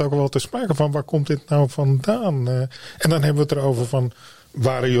dan komt dat ook wel te sprake van, waar komt dit nou vandaan? En dan hebben we het erover van,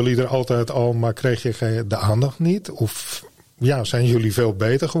 waren jullie er altijd al, maar kreeg je de aandacht niet? Of ja, zijn jullie veel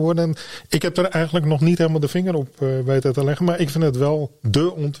beter geworden? En ik heb er eigenlijk nog niet helemaal de vinger op weten te leggen. Maar ik vind het wel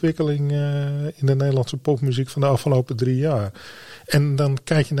de ontwikkeling in de Nederlandse popmuziek van de afgelopen 3 jaar. En dan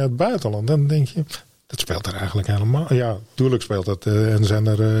kijk je naar het buitenland. Dan denk je, dat speelt er eigenlijk helemaal. Ja, tuurlijk speelt dat. En zijn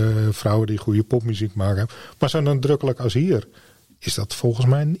er vrouwen die goede popmuziek maken. Maar zo nadrukkelijk als hier is dat volgens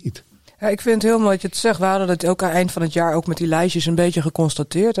mij niet. Ja, ik vind het heel mooi dat je het zegt. We hadden het ook aan het eind van het jaar ook met die lijstjes een beetje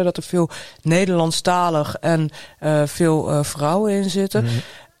geconstateerd. Hè, dat er veel Nederlandstalig en veel vrouwen in zitten.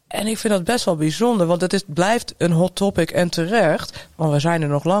 En ik vind dat best wel bijzonder. Want het blijft een hot topic en terecht. Want we zijn er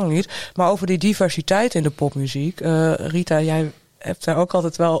nog lang niet. Maar over die diversiteit in de popmuziek. Rita, jij hebt daar ook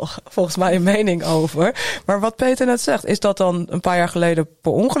altijd wel volgens mij een mening over. Maar wat Peter net zegt, is dat dan een paar jaar geleden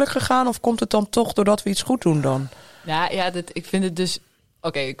per ongeluk gegaan? Of komt het dan toch doordat we iets goed doen dan? Ja, ik vind het dus...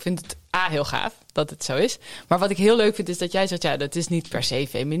 Oké, ik vind het heel gaaf dat het zo is. Maar wat ik heel leuk vind is dat jij zegt, ja, dat is niet per se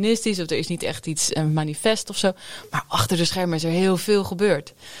feministisch of er is niet echt iets, een manifest of zo. Maar achter de schermen is er heel veel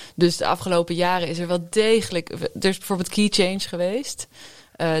gebeurd. Dus de afgelopen jaren is er wel degelijk... Er is bijvoorbeeld Key Change geweest.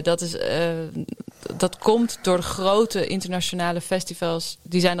 Dat komt door de grote internationale festivals.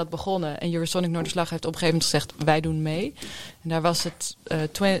 Die zijn dat begonnen. En Eurosonic Noorderslag heeft op een gegeven moment gezegd, wij doen mee. En daar was het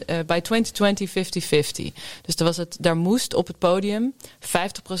bij 2020 50-50. Dus daar moest op het podium 50%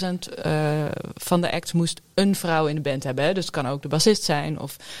 van de acts moest een vrouw in de band hebben. Hè? Dus het kan ook de bassist zijn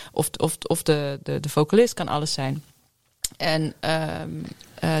of de vocalist, kan alles zijn. En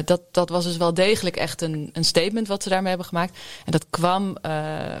dat was dus wel degelijk echt een statement wat ze daarmee hebben gemaakt. En dat kwam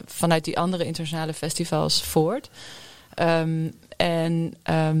vanuit die andere internationale festivals voort.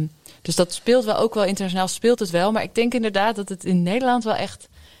 Dus dat speelt wel ook wel internationaal, speelt het wel. Maar ik denk inderdaad dat het in Nederland wel echt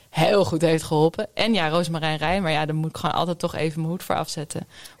heel goed heeft geholpen. En ja, Roosmarijn Rij, maar ja, daar moet ik gewoon altijd toch even mijn hoed voor afzetten.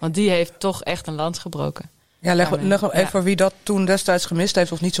 Want die heeft toch echt een lans gebroken. Ja, leg even voor wie dat toen destijds gemist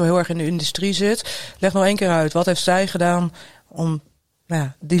heeft of niet zo heel erg in de industrie zit. Leg nog 1 keer uit. Wat heeft zij gedaan om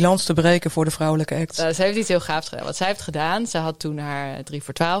die lans te breken voor de vrouwelijke act? Ze heeft iets heel gaafs gedaan. Wat zij heeft gedaan, ze had toen haar 3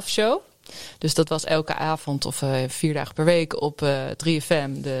 voor 12 show. Dus dat was elke avond of 4 dagen per week op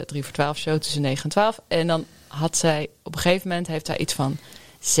 3FM, de 3 voor 12 show tussen 9 en 12. En dan had zij, op een gegeven moment heeft zij iets van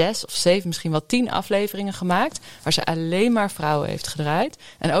 6 of 7, misschien wel 10 afleveringen gemaakt, waar ze alleen maar vrouwen heeft gedraaid.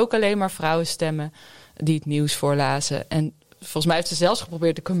 En ook alleen maar vrouwenstemmen die het nieuws voorlazen. En volgens mij heeft ze zelfs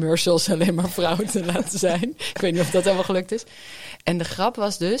geprobeerd de commercials alleen maar vrouwen te laten zijn. Ik weet niet of dat helemaal gelukt is. En de grap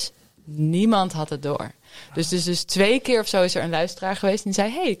was dus, niemand had het door. Dus 2 keer of zo is er een luisteraar geweest die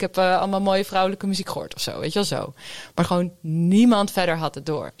zei, hey, ik heb allemaal mooie vrouwelijke muziek gehoord of zo. Weet je wel zo. Maar gewoon niemand verder had het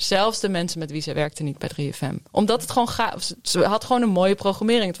door. Zelfs de mensen met wie ze werkte niet bij 3FM. Omdat het gewoon ze had gewoon een mooie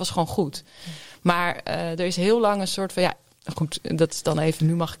programmering. Het was gewoon goed. Maar er is heel lang een soort van, ja, goed, dat is dan even,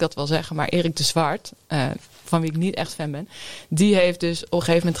 nu mag ik dat wel zeggen, maar Erik de Zwart, van wie ik niet echt fan ben, die heeft dus op een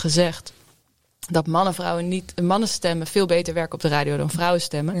gegeven moment gezegd, dat mannenstemmen veel beter werken op de radio dan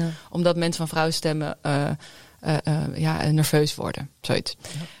vrouwenstemmen. Ja. Omdat mensen van vrouwenstemmen nerveus worden. Zoiets.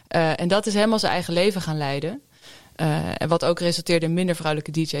 Ja. En dat is helemaal zijn eigen leven gaan leiden. En wat ook resulteerde in minder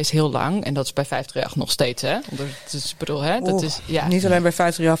vrouwelijke DJ's heel lang. En dat is bij 538 nog steeds, hè? Dus, bedoel, hè? Dat is, ja. Niet alleen bij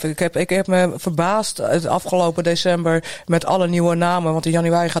 538. Ik heb me verbaasd het afgelopen december met alle nieuwe namen. Want in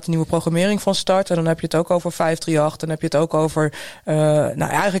januari gaat de nieuwe programmering van start. En dan heb je het ook over 538. Dan heb je het ook over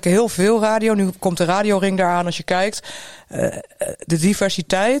eigenlijk heel veel radio. Nu komt de radioring daaraan als je kijkt. De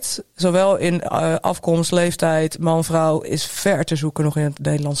diversiteit, zowel in afkomst, leeftijd, man, vrouw, is ver te zoeken nog in het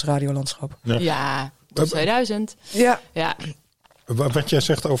Nederlandse radiolandschap. Ja. 2000. Ja. Wat jij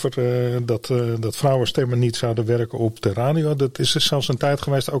zegt over dat vrouwenstemmen niet zouden werken op de radio. Dat is er zelfs een tijd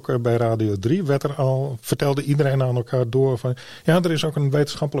geweest, ook bij Radio 3. Vertelde iedereen aan elkaar door van... Ja, er is ook een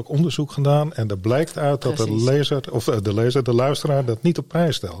wetenschappelijk onderzoek gedaan. En er blijkt uit dat de luisteraar dat niet op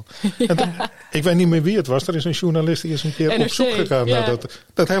prijs stelt. Ja. Ik weet niet meer wie het was. Er is een journalist die is een keer NRC, op zoek gegaan. Ja. Nou,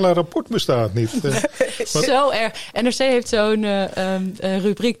 dat hele rapport bestaat niet. Zo erg. NRC heeft zo'n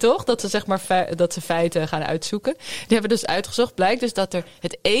rubriek, toch? Dat ze zeg maar dat ze feiten gaan uitzoeken. Die hebben dus uitgezocht. Blijkt dus dat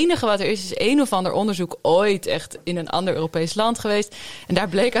het enige wat er is een of ander onderzoek ooit echt in een ander Europees land geweest. En daar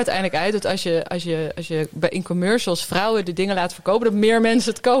bleek uiteindelijk uit dat als je in commercials vrouwen de dingen laat verkopen, dat meer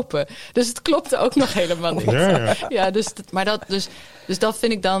mensen het kopen. Dus het klopte ook nog helemaal niet. Ja, dus dat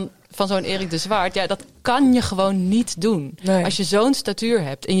vind ik dan van zo'n Erik de Zwart. Ja, dat kan je gewoon niet doen. Nee. Als je zo'n statuur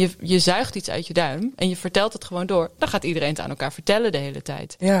hebt en je zuigt iets uit je duim en je vertelt het gewoon door, dan gaat iedereen het aan elkaar vertellen de hele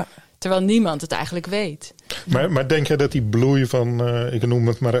tijd. Ja. Terwijl niemand het eigenlijk weet. Maar denk jij dat die bloei van, ik noem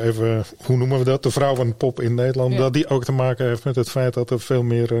het maar even, hoe noemen we dat? De vrouwenpop in Nederland, dat die ook te maken heeft met het feit dat er veel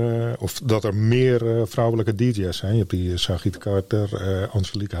meer, dat er meer vrouwelijke DJ's zijn? Je hebt die Sagit Carter,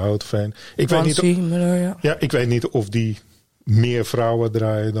 Angelique Houtveen. Ik weet niet of die meer vrouwen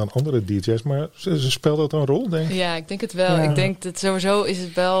draaien dan andere DJ's, maar ze speelt dat een rol, denk ik? Ja, ik denk het wel. Ja. Ik denk dat sowieso is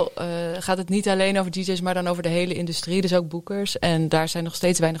het wel, gaat het niet alleen over DJ's, maar dan over de hele industrie, dus ook boekers. En daar zijn nog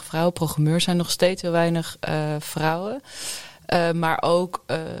steeds weinig vrouwen. Programmeurs zijn nog steeds heel weinig vrouwen. Maar ook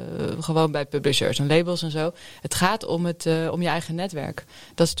gewoon bij publishers en labels en zo. Het gaat om je eigen netwerk.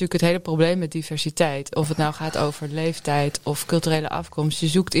 Dat is natuurlijk het hele probleem met diversiteit. Of het nou gaat over leeftijd of culturele afkomst. Je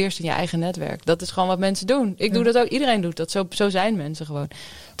zoekt eerst in je eigen netwerk. Dat is gewoon wat mensen doen. Ik doe dat ook. Iedereen doet dat. Zo zijn mensen gewoon.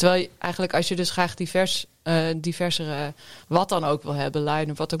 Terwijl je eigenlijk, als je dus graag diversere wat dan ook wil hebben,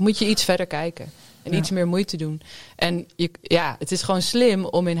 line of wat ook, moet je iets verder kijken. En iets meer moeite doen. En het is gewoon slim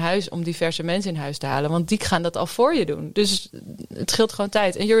om diverse mensen in huis te halen. Want die gaan dat al voor je doen. Dus het scheelt gewoon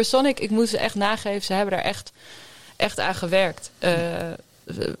tijd. En Eurosonic, ik moet ze echt nageven. Ze hebben daar echt aan gewerkt.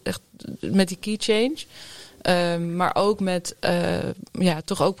 Echt met die key change. Maar ook met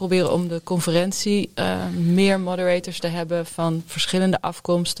toch ook proberen om de conferentie meer moderators te hebben van verschillende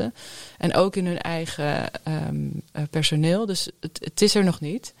afkomsten. En ook in hun eigen personeel. Dus het is er nog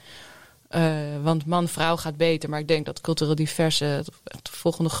niet. Want man-vrouw gaat beter. Maar ik denk dat cultureel diverse de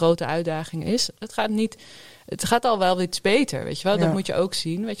volgende grote uitdaging is. Het gaat al wel iets beter, weet je wel. Ja. Dat moet je ook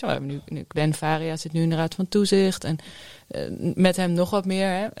zien. Weet je wel, we hebben nu Glenn Faria zit nu in de Raad van Toezicht. En met hem nog wat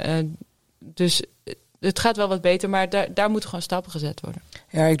meer. Hè. Dus het gaat wel wat beter, maar daar moeten gewoon stappen gezet worden.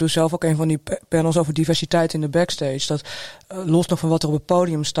 Ja, ik doe zelf ook een van die panels over diversiteit in de backstage. Dat los nog van wat er op het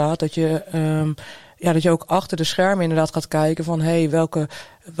podium staat, dat je ook achter de schermen inderdaad gaat kijken van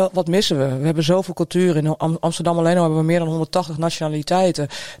wat missen we? We hebben zoveel cultuur. In Amsterdam alleen al hebben we meer dan 180 nationaliteiten.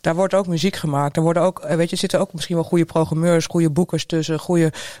 Daar wordt ook muziek gemaakt. Daar worden ook, zitten ook misschien wel goede programmeurs, goede boekers tussen,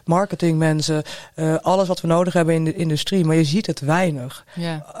 goede marketingmensen. Alles wat we nodig hebben in de industrie. Maar je ziet het weinig.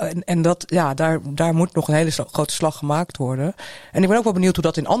 Ja. En daar moet nog een hele grote slag gemaakt worden. En ik ben ook wel benieuwd hoe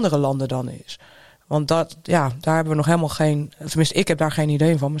dat in andere landen dan is. Want daar hebben we nog helemaal geen... Tenminste, ik heb daar geen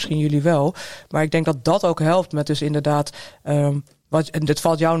idee van. Misschien jullie wel. Maar ik denk dat dat ook helpt met dus inderdaad... en dit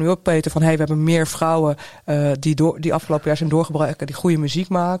valt jou nu op, Peter, van we hebben meer vrouwen die afgelopen jaar zijn doorgebroken, die goede muziek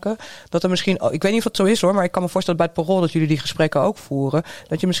maken. Dat er misschien... Ik weet niet of het zo is hoor, maar ik kan me voorstellen bij het Parool dat jullie die gesprekken ook voeren.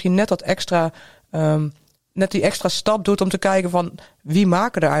 Dat je misschien net dat extra... net die extra stap doet om te kijken van wie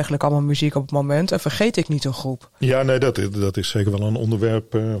maken er eigenlijk allemaal muziek op het moment en vergeet ik niet een groep. Ja, nee, dat is zeker wel een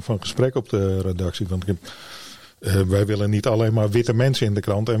onderwerp van gesprek op de redactie. Want wij willen niet alleen maar witte mensen in de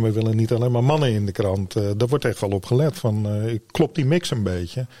krant en we willen niet alleen maar mannen in de krant. Daar wordt echt wel op gelet van klopt die mix een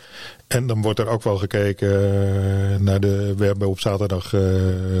beetje. En dan wordt er ook wel gekeken naar we hebben op zaterdag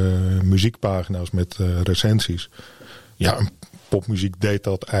muziekpagina's met recensies. Ja, popmuziek deed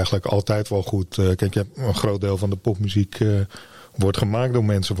dat eigenlijk altijd wel goed. Kijk, een groot deel van de popmuziek wordt gemaakt door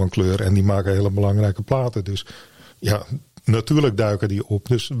mensen van kleur. En die maken hele belangrijke platen. Dus ja, natuurlijk duiken die op.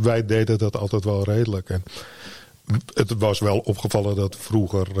 Dus wij deden dat altijd wel redelijk. En het was wel opgevallen dat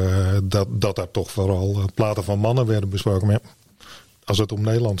vroeger dat daar toch vooral platen van mannen werden besproken. Maar als het om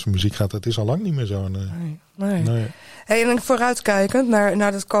Nederlandse muziek gaat, dat is al lang niet meer zo. Nee. Hey, en vooruitkijkend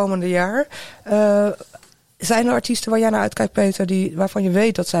naar het komende jaar. Zijn er artiesten waar jij naar uitkijkt, Peter, waarvan je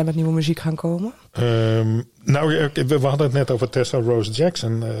weet dat zij met nieuwe muziek gaan komen? We hadden het net over Tessa Rose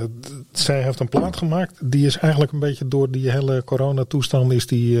Jackson. Zij heeft een plaat gemaakt. Die is eigenlijk een beetje door die hele coronatoestand is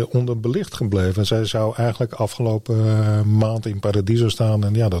die onderbelicht gebleven. Zij zou eigenlijk afgelopen maand in Paradiso staan.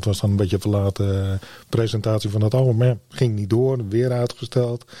 En ja, dat was dan een beetje een verlaten presentatie van het album. Maar ging niet door, weer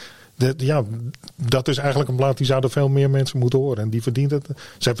uitgesteld. Dat is eigenlijk een plaat die zouden veel meer mensen moeten horen. En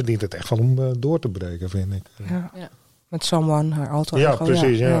zij verdient het echt wel om door te breken, vind ik. Ja. Met Someone, haar alter ego. Ja,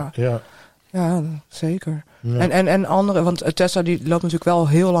 precies. Ja, zeker. Ja. En andere, want Tessa die loopt natuurlijk wel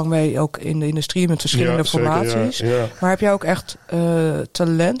heel lang mee, ook in de industrie met verschillende formaties. Zeker, ja. Maar heb jij ook echt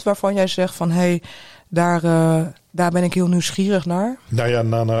talent waarvan jij zegt van daar ben ik heel nieuwsgierig naar? Nou ja,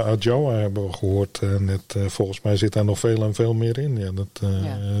 Nana Adjoa hebben we gehoord. Net, volgens mij zit daar nog veel en veel meer in.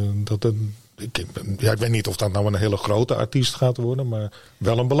 Ik weet niet of dat nou een hele grote artiest gaat worden, maar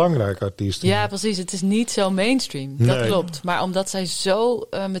wel een belangrijke artiest. Ja, precies. Het is niet zo mainstream. Dat klopt. Maar omdat zij zo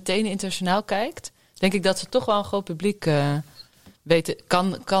meteen internationaal kijkt, denk ik dat ze toch wel een groot publiek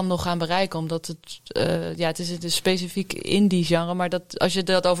kan nog gaan bereiken. Omdat het is een specifiek indie genre. Maar als je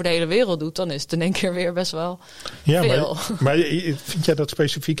dat over de hele wereld doet, dan is het in één keer weer best wel veel. Maar vind jij dat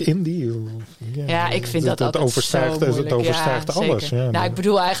specifiek indie? Ja, ik vind dat altijd overstijgt, zo moeilijk. Het overstijgt alles. Ja, ik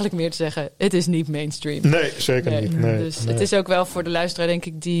bedoel eigenlijk meer te zeggen, het is niet mainstream. Nee, zeker niet. Nee, dus het is ook wel voor de luisteraar, denk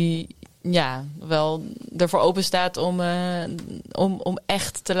ik, die wel ervoor open staat om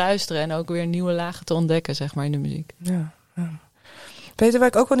echt te luisteren. En ook weer nieuwe lagen te ontdekken, zeg maar, in de muziek. Ja. Peter, waar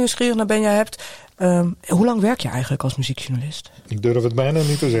ik ook wel nieuwsgierig naar ben, jij hebt... hoe lang werk je eigenlijk als muziekjournalist? Ik durf het bijna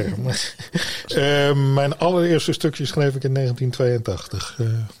niet te zeggen. Maar, mijn allereerste stukje schreef ik in 1982.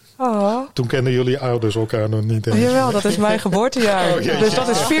 Toen kenden jullie ouders elkaar nog niet eens. Jawel, dat is mijn geboortejaar. Dus dat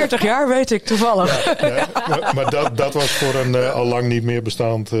is 40 jaar, weet ik toevallig. Maar dat was voor een al lang niet meer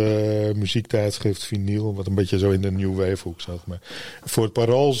bestaand muziektijdschrift Vinyl. Wat een beetje zo in de New Wave hoek zat. Maar voor het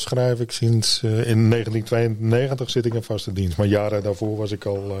Parool schrijf ik sinds in 1992 zit ik in vaste dienst. Maar jaren daarvoor was ik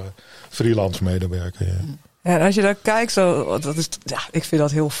al freelance medewerker. Ja. Ja, en als je dan kijkt, ik vind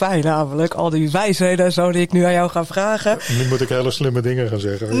dat heel fijn namelijk. Al die wijsheden en zo die ik nu aan jou ga vragen. Nu moet ik hele slimme dingen gaan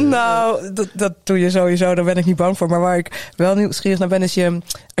zeggen. Nou, dat doe je sowieso, daar ben ik niet bang voor. Maar waar ik wel nieuwsgierig naar ben, is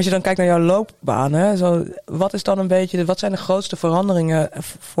als je dan kijkt naar jouw loopbaan. Wat is dan een beetje, wat zijn de grootste veranderingen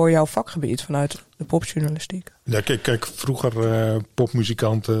voor jouw vakgebied vanuit de popjournalistiek? Ja, kijk vroeger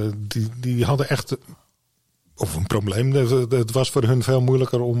popmuzikanten, die hadden echt... Of een probleem. Het was voor hun veel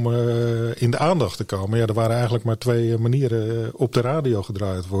moeilijker om in de aandacht te komen. Ja, er waren eigenlijk maar 2 manieren op de radio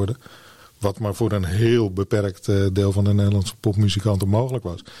gedraaid worden. Wat maar voor een heel beperkt deel van de Nederlandse popmuzikanten mogelijk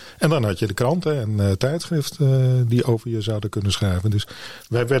was. En dan had je de kranten en tijdschriften die over je zouden kunnen schrijven. Dus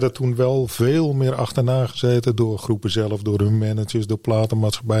wij werden toen wel veel meer achterna gezeten door groepen zelf, door hun managers, door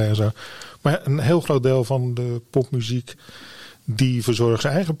platenmaatschappijen en zo. Maar een heel groot deel van de popmuziek die verzorgt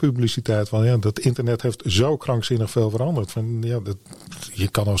zijn eigen publiciteit. Want dat internet heeft zo krankzinnig veel veranderd. Je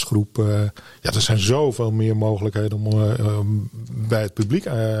kan als groep... er zijn zoveel meer mogelijkheden om bij het publiek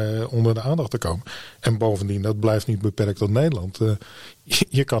onder de aandacht te komen. En bovendien, dat blijft niet beperkt tot Nederland.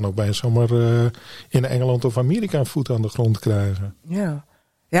 Je kan ook bij zomaar in Engeland of Amerika een voet aan de grond krijgen.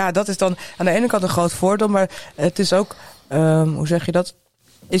 Ja, dat is dan aan de ene kant een groot voordeel. Maar het is ook, hoe zeg je dat...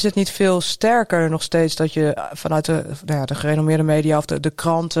 Is het niet veel sterker nog steeds dat je vanuit de gerenommeerde media of de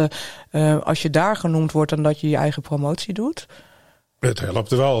kranten, als je daar genoemd wordt, dan dat je je eigen promotie doet? Het helpt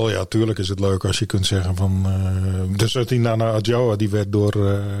wel. Ja, tuurlijk is het leuk als je kunt zeggen van... Dus die Nana Adjoa, die werd door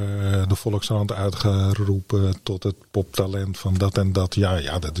de Volkskrant uitgeroepen tot het poptalent van dat en dat.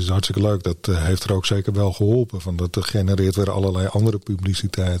 Ja, dat is hartstikke leuk. Dat heeft er ook zeker wel geholpen. Van dat genereert weer allerlei andere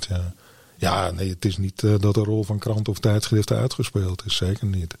publiciteit, ja. Ja, nee, het is niet dat de rol van kranten of tijdschriften uitgespeeld is. Zeker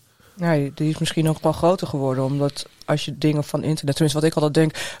niet. Nee, die is misschien ook wel groter geworden. Omdat als je dingen van internet... Tenminste, wat ik altijd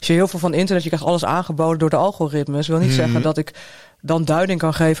denk... Als je heel veel van internet... Je krijgt alles aangeboden door de algoritmes. Wil niet zeggen dat ik dan duiding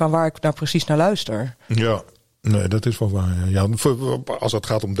kan geven... aan waar ik nou precies naar luister. Ja, nee, dat is wel waar. Ja, als het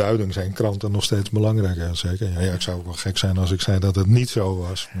gaat om duiding... zijn kranten nog steeds belangrijker. Zeker. Ja, ik zou wel gek zijn als ik zei dat het niet zo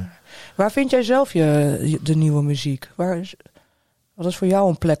was. Waar vind jij zelf de nieuwe muziek? Wat is voor jou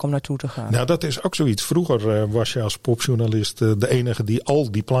een plek om naartoe te gaan? Nou, dat is ook zoiets. Vroeger was je als popjournalist de enige die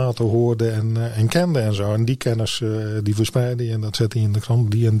al die platen hoorde en kende en zo. En die kennis die verspreidde je en dat zette je in de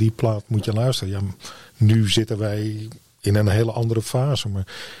krant. Die en die plaat moet je luisteren. Ja, nu zitten wij in een hele andere fase. Maar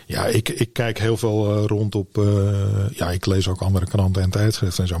ja, ik kijk heel veel rond op... ik lees ook andere kranten en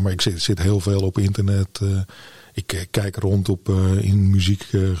tijdschriften en zo. Maar ik zit heel veel op internet... Ik kijk rond op in muziek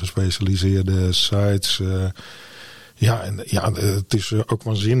gespecialiseerde sites. Het is ook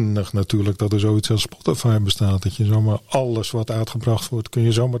waanzinnig natuurlijk dat er zoiets als Spotify bestaat. Dat je zomaar alles wat uitgebracht wordt, kun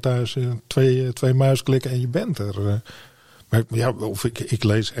je zomaar thuis twee muisklikken en je bent er. Maar of ik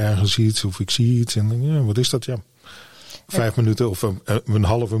lees ergens iets of ik zie iets en wat is dat? Ja, 5 minuten of een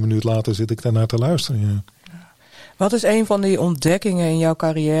halve minuut later zit ik daarnaar te luisteren. Ja. Wat is een van die ontdekkingen in jouw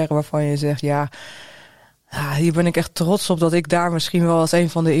carrière waarvan je zegt, hier ben ik echt trots op dat ik daar misschien wel als een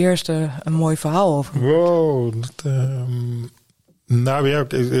van de eerste een mooi verhaal over heb. Wow,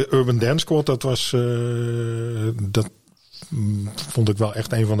 Urban Dance Squad, dat vond ik wel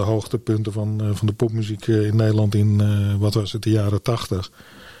echt een van de hoogtepunten van de popmuziek in Nederland in, de jaren 80.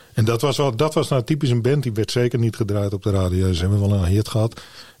 En dat was nou typisch een band, die werd zeker niet gedraaid op de radio. Ze hebben wel een hit gehad.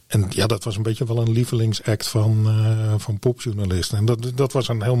 En dat was een beetje wel een lievelingsact van popjournalisten. En dat was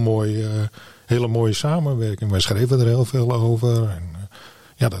een hele mooie samenwerking. Wij schreven er heel veel over. En,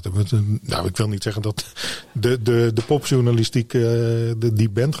 dat hebben we. Ik wil niet zeggen dat de popjournalistiek die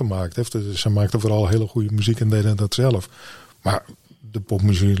band gemaakt heeft. Ze maakten vooral hele goede muziek en deden dat zelf. Maar de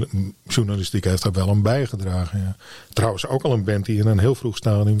popjournalistiek heeft daar wel aan bijgedragen. Ja. Trouwens ook al een band die in een heel vroeg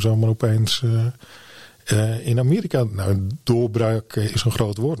stadium zomaar opeens in Amerika, doorbraak is een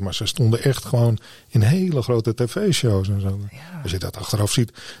groot woord, maar ze stonden echt gewoon in hele grote tv-shows en zo. Ja. Als je dat achteraf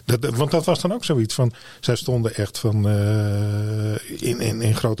ziet. Want dat was dan ook zoiets van, zij stonden echt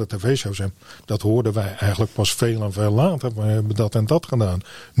in grote tv-shows. En dat hoorden wij eigenlijk pas veel en veel later. We hebben dat en dat gedaan.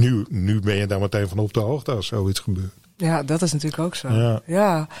 Nu ben je daar meteen van op de hoogte als zoiets gebeurt. Ja, dat is natuurlijk ook zo.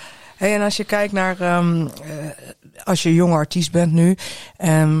 Ja. Hey, en als je kijkt naar, als je jonge artiest bent nu,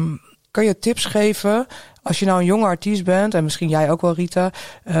 kan je tips geven, als je nou een jonge artiest bent, en misschien jij ook wel, Rita,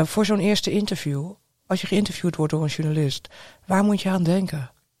 voor zo'n eerste interview, als je geïnterviewd wordt door een journalist, waar moet je aan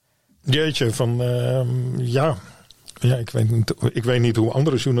denken? Jeetje, ik weet niet hoe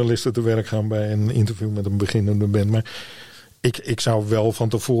andere journalisten te werk gaan bij een interview met een beginnende band, maar ik zou wel van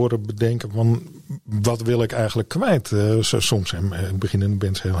tevoren bedenken van, wat wil ik eigenlijk kwijt? Soms zijn beginnende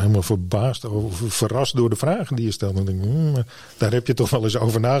bands helemaal verbaasd of verrast door de vragen die je stelt. En denk daar heb je toch wel eens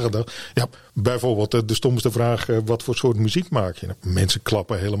over nagedacht. Ja, bijvoorbeeld de stomste vraag, wat voor soort muziek maak je? Mensen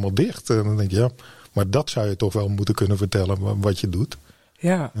klappen helemaal dicht. En dan denk je, maar dat zou je toch wel moeten kunnen vertellen wat je doet.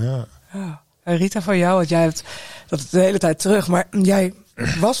 Ja. En Rita, van jou, want jij hebt dat de hele tijd terug, maar jij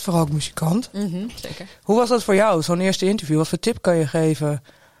was vooral ook muzikant. Zeker. Hoe was dat voor jou, zo'n eerste interview? Wat voor tip kan je geven?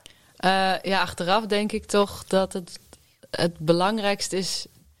 Achteraf denk ik toch dat het belangrijkste is.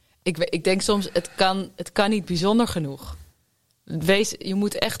 Ik denk soms, het kan niet bijzonder genoeg. Je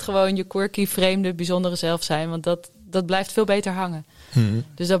moet echt gewoon je quirky, vreemde, bijzondere zelf zijn. Want dat blijft veel beter hangen.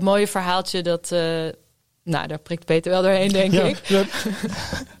 Dus dat mooie verhaaltje, daar prikt Peter wel doorheen, denk ik. Ja.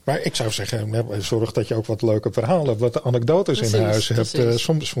 Maar ik zou zeggen, zorg dat je ook wat leuke verhalen, wat anekdotes in huis hebt.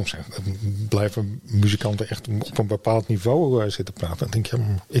 Soms blijven muzikanten echt op een bepaald niveau zitten praten. Dan denk je,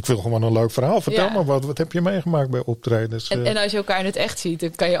 ik wil gewoon een leuk verhaal. Vertel me wat heb je meegemaakt bij optredens? En als je elkaar in het echt ziet,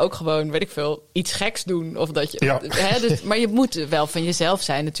 dan kan je ook gewoon, weet ik veel, iets geks doen. Of dat je, maar je moet wel van jezelf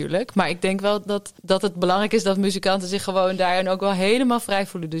zijn natuurlijk. Maar ik denk wel dat het belangrijk is dat muzikanten zich gewoon daarin ook wel helemaal vrij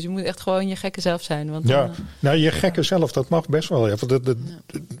voelen. Dus je moet echt gewoon je gekke zelf zijn. Want je gekke zelf, dat mag best wel. Ja.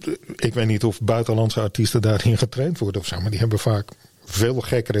 Ik weet niet of buitenlandse artiesten daarin getraind worden of zo, maar die hebben vaak veel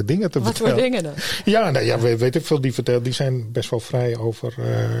gekkere dingen te vertellen. Wat voor dingen dan? Ja, weet ik veel. Die zijn best wel vrij over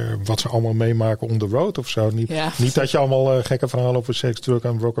wat ze allemaal meemaken on the road of zo. Niet dat je allemaal gekke verhalen over seks, drug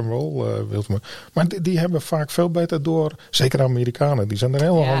en rock'n'roll wilt. Maar die hebben vaak veel beter door. Zeker Amerikanen, die zijn er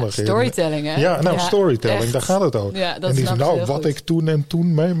heel handig in. Storytelling, hè? Ja, storytelling, echt. Daar gaat het over. Ja, en die zeggen, wat ik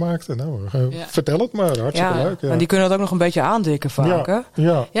toen meemaakte. Vertel het maar, hartstikke leuk. Ja. En die kunnen dat ook nog een beetje aandikken vaak, hè?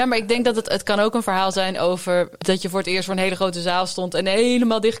 Ja, maar ik denk dat het kan ook een verhaal zijn over dat je voor het eerst voor een hele grote zaal stond en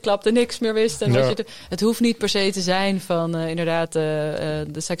helemaal dichtklapte en niks meer wist. En het hoeft niet per se te zijn van inderdaad de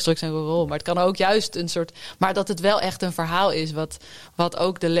seks, drugs en rock'n'roll. Maar het kan ook juist een soort, maar dat het wel echt een verhaal is wat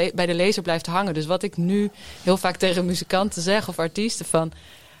ook bij de lezer blijft hangen. Dus wat ik nu heel vaak tegen muzikanten zeg of artiesten van,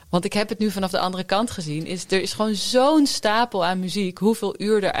 want ik heb het nu vanaf de andere kant gezien, er is gewoon zo'n stapel aan muziek. Hoeveel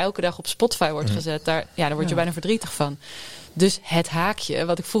uur er elke dag op Spotify wordt gezet, daar word je bijna verdrietig van. Dus het haakje,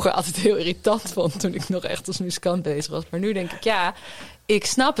 wat ik vroeger altijd heel irritant vond toen ik nog echt als muzikant bezig was. Maar nu denk ik, ik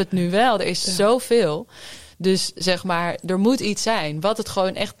snap het nu wel. Er is zoveel. Dus zeg maar, er moet iets zijn wat het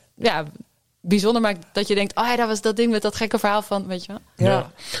gewoon echt bijzonder maakt. Dat je denkt, dat was dat ding met dat gekke verhaal van, weet je wel.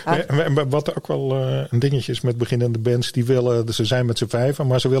 Ja. Wat ook wel een dingetje is met beginnende bands. Ze zijn met z'n vijven,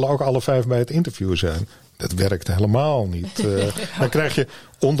 maar ze willen ook alle 5 bij het interview zijn. Dat werkt helemaal niet. Dan krijg je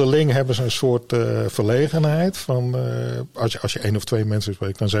onderling hebben ze een soort verlegenheid. Van, als je 1 of 2 mensen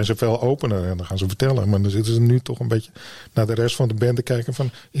spreekt, dan zijn ze veel opener. En dan gaan ze vertellen. Maar dan zitten ze nu toch een beetje naar de rest van de band te kijken.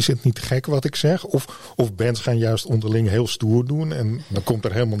 Van, is het niet gek wat ik zeg? Of bands gaan juist onderling heel stoer doen. En dan komt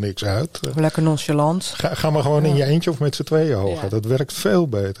er helemaal niks uit. Lekker nonchalant. Ga maar gewoon in je eentje of met z'n tweeën hoog. Ja. Dat werkt veel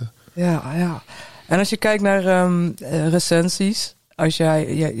beter. Ja. En als je kijkt naar recensies. Als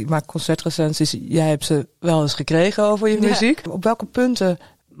jij maakt concertrecensies, jij hebt ze wel eens gekregen over je muziek. Op welke punten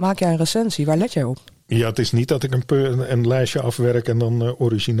maak jij een recensie? Waar let jij op? Ja, het is niet dat ik een lijstje afwerk en dan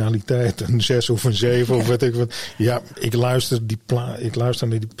originaliteit, een 6 of een 7 of weet ik wat. Ja, ik luister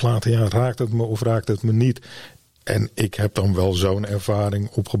naar die platen. Ja, raakt het me of raakt het me niet? En ik heb dan wel zo'n ervaring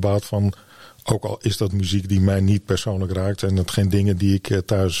opgebouwd van, ook al is dat muziek die mij niet persoonlijk raakt, zijn dat geen dingen die ik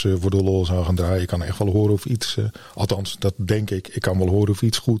thuis voor de lol zou gaan draaien. Ik kan echt wel horen of iets, althans dat denk ik. Ik kan wel horen of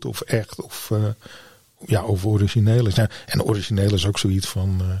iets goed of echt of origineel is. Ja, en origineel is ook zoiets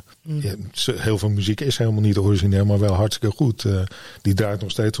van, heel veel muziek is helemaal niet origineel, maar wel hartstikke goed. Die draait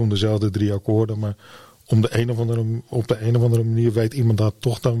nog steeds om dezelfde 3 akkoorden, maar op de een of andere manier weet iemand dat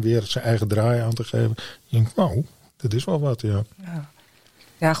toch dan weer zijn eigen draai aan te geven. Je denkt, nou, dat is wel wat, ja.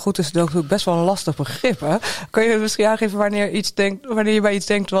 Ja, goed is het ook best wel een lastig begrip. Hè? Kun je misschien aangeven wanneer je bij iets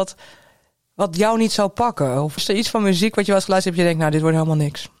denkt wat jou niet zou pakken? Of is er iets van muziek wat je wel eens geluisterd hebt en je denkt, nou, dit wordt helemaal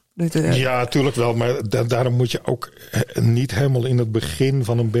niks? Ja, natuurlijk wel. Maar daarom moet je ook niet helemaal in het begin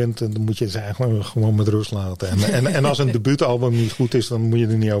van een band, dan moet je ze eigenlijk gewoon met rust laten. En als een debuutalbum niet goed is, dan moet je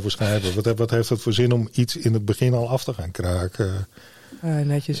er niet over schrijven. Wat heeft het voor zin om iets in het begin al af te gaan kraken?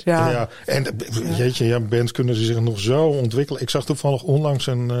 Netjes, ja. En jeetje, bands kunnen zich nog zo ontwikkelen. Ik zag toevallig onlangs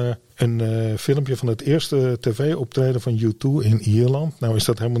een filmpje van het eerste tv-optreden van U2 in Ierland. Nou is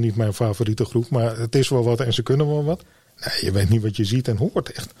dat helemaal niet mijn favoriete groep, maar het is wel wat en ze kunnen wel wat. Nee, je weet niet wat je ziet en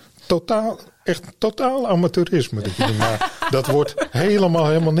hoort. Echt totaal amateurisme. Dat wordt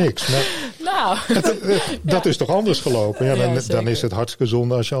helemaal niks. Maar dat is toch anders gelopen? Ja, dan is het hartstikke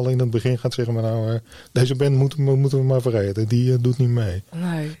zonde als je al in het begin gaat zeggen, maar nou, deze band moeten we maar vergeten. Die doet niet mee.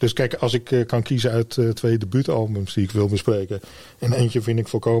 Nee. Dus kijk, als ik kan kiezen uit 2 debuutalbums die ik wil bespreken, en eentje vind ik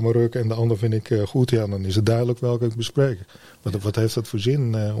volkomen ruk en de ander vind ik goed, ja, dan is het duidelijk welke ik bespreek. Wat heeft dat voor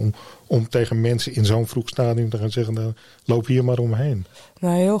zin om tegen mensen in zo'n vroeg stadium te gaan zeggen, nou, loop hier maar omheen.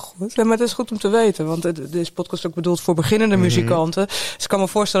 Nou, heel goed. Ja, maar het is goed om te weten, want deze podcast is ook bedoeld voor beginnende muzikanten. Dus ik kan me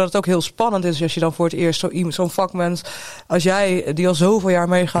voorstellen dat het ook heel spannend is als je dan voor het eerst zo'n vakmens als jij, die al zoveel jaar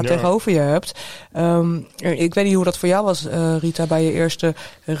meegaat, tegenover je hebt. Ik weet niet hoe dat voor jou was, Rita, bij je eerste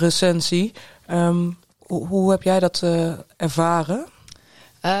recensie. Hoe heb jij dat ervaren?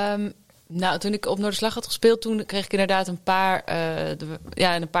 Nou, toen ik op Noorderslag had gespeeld, toen kreeg ik inderdaad een paar, in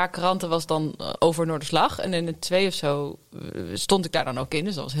een paar kranten was dan over Noorderslag. En in de 2 of zo stond ik daar dan ook in,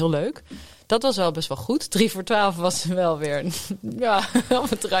 dus dat was heel leuk. Dat was wel best wel goed. 3 voor 12 was wel weer op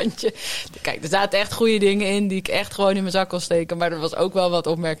het randje. Kijk, er zaten echt goede dingen in die ik echt gewoon in mijn zak kon steken. Maar er was ook wel wat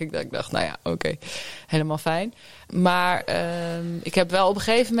opmerking dat ik dacht, nou ja, oké, helemaal fijn. Maar ik heb wel op een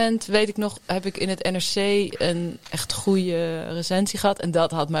gegeven moment, weet ik nog, heb ik in het NRC een echt goede recensie gehad. En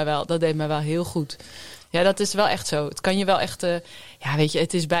dat deed mij wel heel goed. Ja, dat is wel echt zo. Het kan je wel echt, weet je,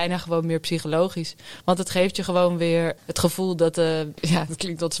 het is bijna gewoon meer psychologisch. Want het geeft je gewoon weer het gevoel dat, dat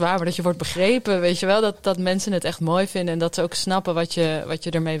klinkt wat zwaar, maar dat je wordt begrepen. Weet je wel, dat mensen het echt mooi vinden en dat ze ook snappen wat je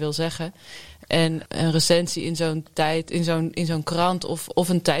ermee wil zeggen. En een recensie in zo'n tijd, in zo'n krant of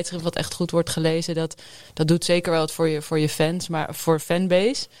een tijdschrift wat echt goed wordt gelezen, dat doet zeker wel wat voor je fans, maar voor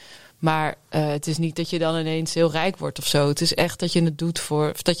fanbase. Maar het is niet dat je dan ineens heel rijk wordt of zo. Het is echt dat je het doet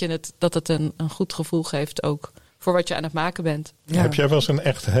dat het een goed gevoel geeft ook voor wat je aan het maken bent. Ja. Heb jij wel eens een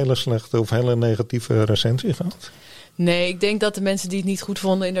echt hele slechte of hele negatieve recensie gehad? Nee, ik denk dat de mensen die het niet goed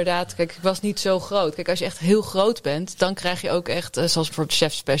vonden inderdaad. Kijk, ik was niet zo groot. Kijk, als je echt heel groot bent, dan krijg je ook echt, zoals bijvoorbeeld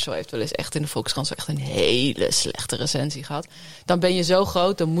Chef Special heeft wel eens echt in de Volkskrant echt een hele slechte recensie gehad. Dan ben je zo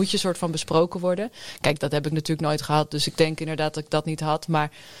groot, dan moet je soort van besproken worden. Kijk, dat heb ik natuurlijk nooit gehad, dus ik denk inderdaad dat ik dat niet had.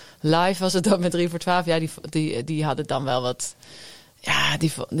 Maar live was het dan met 3 voor 12. Ja, die hadden dan wel wat. Ja,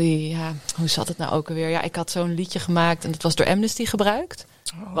 hoe zat het nou ook alweer? Ja, ik had zo'n liedje gemaakt en dat was door Amnesty gebruikt.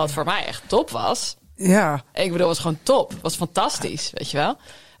 Wat voor mij echt top was. Ja. Ik bedoel, het was gewoon top. Het was fantastisch, weet je wel.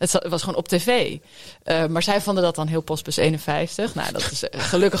 Het was gewoon op tv. Maar zij vonden dat dan heel Postbus 51. Nou, dat is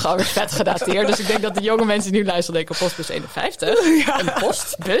gelukkig alweer vet gedateerd. Dus ik denk dat de jonge mensen die nu luisteren denken Postbus 51. Ja. Een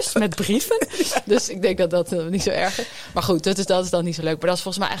postbus met brieven. Dus ik denk dat niet zo erg is. Maar goed, dat is dan niet zo leuk. Maar dat is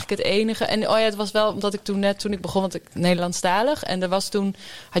volgens mij eigenlijk het enige. En het was wel omdat ik toen ik begon, want ik Nederlandstalig. En er was toen,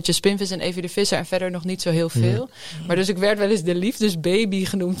 had je Spinvis en Evie de Visser en verder nog niet zo heel veel. Ja. Maar dus ik werd wel eens de liefdesbaby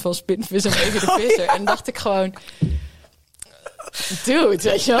genoemd van Spinvis en Evie de Visser. En dacht ik gewoon, Dude,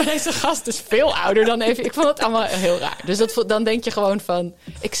 weet je wel, deze gast is veel ouder dan even. Ik vond het allemaal heel raar. Dus dan denk je gewoon van...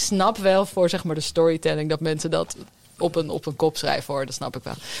 Ik snap wel voor zeg maar de storytelling dat mensen dat op een kop schrijven, hoor. Dat snap ik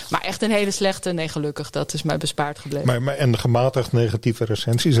wel. Maar echt een hele slechte, nee, gelukkig. Dat is mij bespaard gebleven. Maar en gematigd negatieve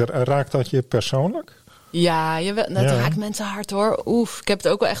recensies, raakt dat je persoonlijk? Ja, dat raakt mensen hard, hoor. Oef, ik heb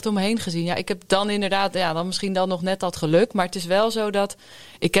het ook wel echt om me heen gezien. Ja, ik heb dan inderdaad, dan misschien dan nog net dat geluk. Maar het is wel zo dat...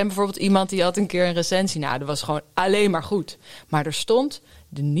 Ik ken bijvoorbeeld iemand die had een keer een recensie. Nou, dat was gewoon alleen maar goed. Maar er stond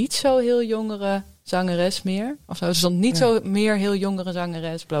de niet zo heel jongere zangeres meer. Of zo. Er stond niet zo meer heel jongere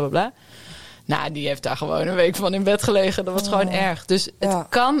zangeres, bla bla bla. Nou, die heeft daar gewoon een week van in bed gelegen. Dat was gewoon erg. Dus het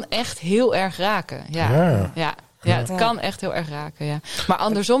kan echt heel erg raken. Ja, het kan echt heel erg raken, ja. Maar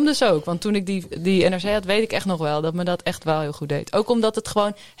andersom dus ook. Want toen ik die NRC had, weet ik echt nog wel dat me dat echt wel heel goed deed. Ook omdat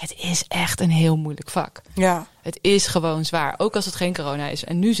het is echt een heel moeilijk vak. Ja. Het is gewoon zwaar. Ook als het geen corona is.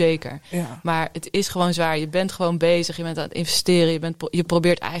 En nu zeker. Ja. Maar het is gewoon zwaar. Je bent gewoon bezig. Je bent aan het investeren. Je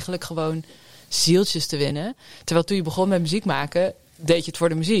probeert eigenlijk gewoon zieltjes te winnen. Terwijl toen je begon met muziek maken, deed je het voor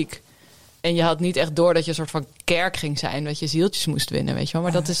de muziek. En je had niet echt door dat je een soort van kerk ging zijn, dat je zieltjes moest winnen, weet je wel.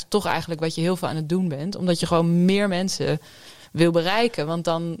 Maar dat is toch eigenlijk wat je heel veel aan het doen bent. Omdat je gewoon meer mensen wil bereiken. Want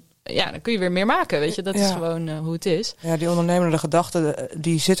dan kun je weer meer maken, weet je. Dat is gewoon hoe het is. Ja, die ondernemende gedachte,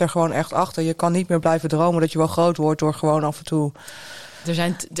 die zit er gewoon echt achter. Je kan niet meer blijven dromen dat je wel groot wordt door gewoon af en toe...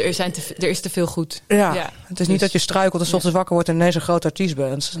 Er is te veel goed. Ja, het is niet dat je struikelt en 's ochtends wakker wordt en ineens een groot artiest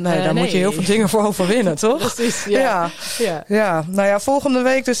bent. Nee, daar moet je heel veel dingen voor overwinnen, toch? Precies, ja. Nou ja, volgende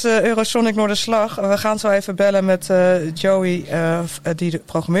week dus Eurosonic Noorderslag. We gaan zo even bellen met Joey, die de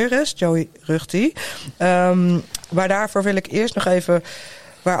programmeur is. Joey Rugti. Maar daarvoor wil ik eerst nog even...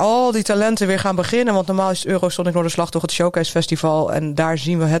 Waar al die talenten weer gaan beginnen. Want normaal is het Eurosonic Noorderslag toch het Showcase Festival. En daar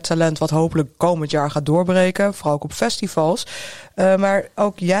zien we het talent wat hopelijk komend jaar gaat doorbreken. Vooral ook op festivals. Maar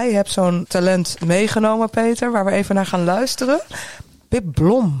ook jij hebt zo'n talent meegenomen, Peter. Waar we even naar gaan luisteren. Pip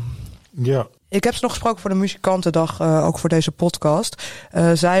Blom. Ja. Ik heb ze nog gesproken voor de Muzikantendag, ook voor deze podcast.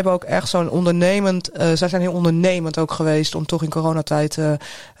 Zij hebben ook echt zo'n ondernemend... zij zijn heel ondernemend ook geweest om toch in coronatijd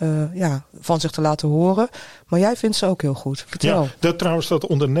van zich te laten horen. Maar jij vindt ze ook heel goed. Vertel. Ja, dat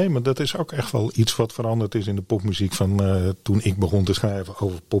ondernemen, dat is ook echt wel iets wat veranderd is in de popmuziek. Van toen ik begon te schrijven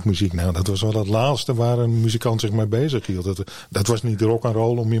over popmuziek. Nou, dat was wel het laatste waar een muzikant zich mee bezig hield. Dat was niet rock and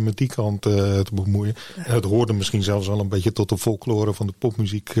roll om je met die kant te bemoeien. En dat hoorde misschien zelfs wel een beetje tot de folklore van de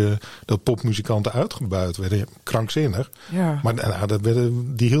popmuziek. Dat popmuzikanten uitgebuit werden. Krankzinnig. Ja. Maar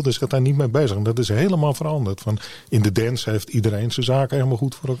die hielden zich daar niet mee bezig. En dat is helemaal veranderd. Van, in de dance heeft iedereen zijn zaken helemaal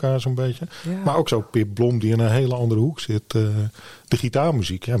goed voor elkaar zo'n beetje. Ja. Maar ook zo Pip Blom die in een hele andere hoek zit. De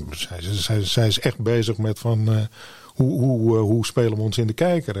gitaarmuziek. Ja, zij is echt bezig met van... Hoe spelen we ons in de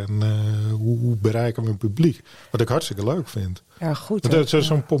kijker? En hoe bereiken we een publiek? Wat ik hartstikke leuk vind. Ja, goed.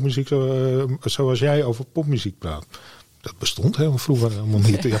 Zo'n popmuziek zoals jij over popmuziek praat. Dat bestond helemaal vroeger helemaal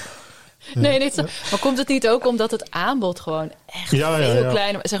niet. Ja. Nee, maar komt het niet ook omdat het aanbod gewoon echt veel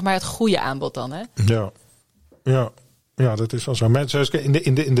kleiner... Zeg maar het goede aanbod dan, hè? Ja, dat is wel zo. Mensen,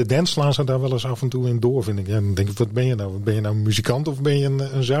 in de dance slaan ze daar wel eens af en toe in door, vind ik. Ja, dan denk ik, wat ben je nou? Ben je nou een muzikant of ben je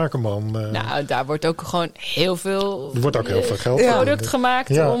een zakenman? Nou, daar wordt ook gewoon heel veel... Er wordt ook heel veel geld product gemaakt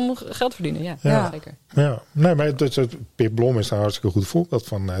om geld te verdienen. Ja, zeker. Ja, nee, maar Pip Blom is daar een hartstikke goed voorbeeld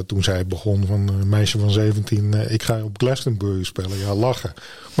van. Toen zij begon van een meisje van 17, ik ga op Glastonbury spelen. Ja, lachen.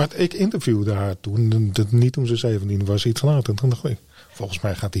 Maar ik interviewde haar toen, niet toen ze 17 was, iets later. Toen dacht ik, volgens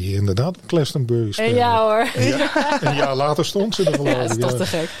mij gaat hij hier inderdaad op Glastonbury spelen. Ja hoor. Ja. Een jaar later stond ze er geloof ik. Ja, dat is toch te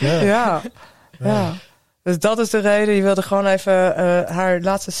gek. Ja. Dus dat is de reden. Je wilde gewoon even haar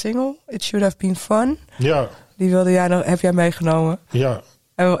laatste single, It Should Have Been Fun. Ja. Die heb jij meegenomen. Ja.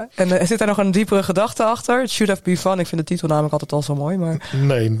 En zit daar nog een diepere gedachte achter? It should have been fun. Ik vind de titel namelijk altijd al zo mooi. Maar...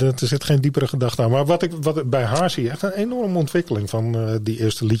 Nee, er zit geen diepere gedachte aan. Maar wat bij haar zie je echt een enorme ontwikkeling van die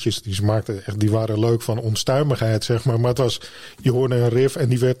eerste liedjes die ze maakte. Echt, die waren leuk van onstuimigheid, zeg maar. Maar het was, je hoorde een riff en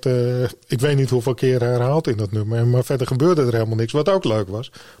die werd, ik weet niet hoeveel keer herhaald in dat nummer. Maar verder gebeurde er helemaal niks, wat ook leuk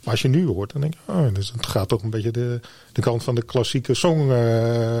was. Maar als je nu hoort, dan denk je, dus het gaat toch een beetje de kant van de klassieke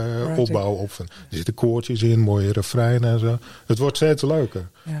songopbouw op. Er zitten koortjes in, mooie refreinen en zo. Het wordt steeds leuker.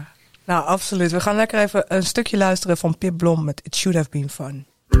 Ja. Nou, absoluut. We gaan lekker even een stukje luisteren van Pip Blom met It Should Have Been Fun.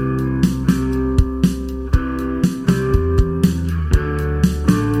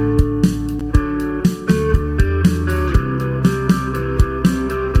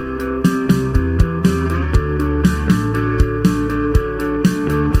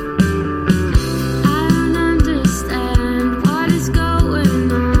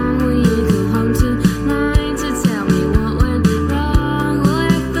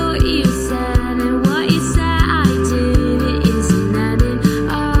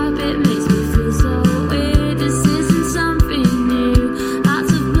 I've been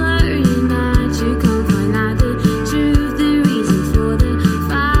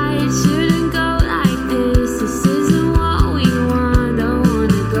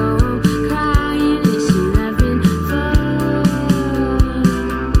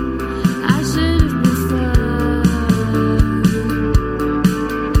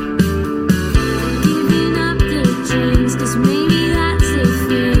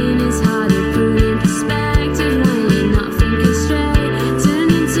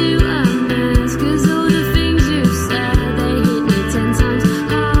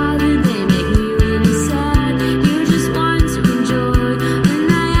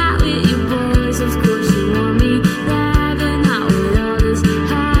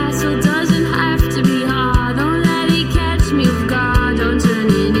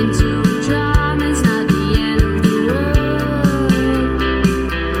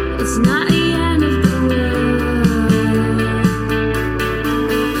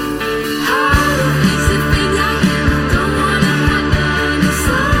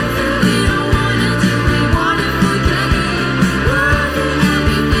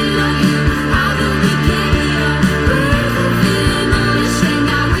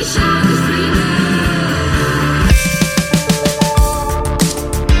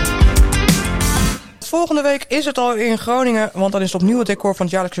Volgende week is het al in Groningen, want dan is het opnieuw het decor van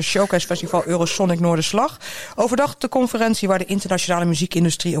het jaarlijkse Showcase Festival Eurosonic Noorderslag. Overdag de conferentie waar de internationale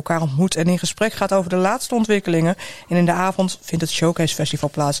muziekindustrie elkaar ontmoet en in gesprek gaat over de laatste ontwikkelingen. En in de avond vindt het Showcase Festival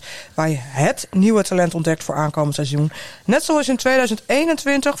plaats, waar je het nieuwe talent ontdekt voor aankomend seizoen. Net zoals in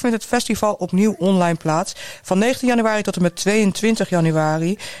 2021 vindt het festival opnieuw online plaats, van 19 januari tot en met 22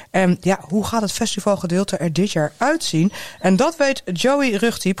 januari. En ja, hoe gaat het festivalgedeelte er dit jaar uitzien? En dat weet Joey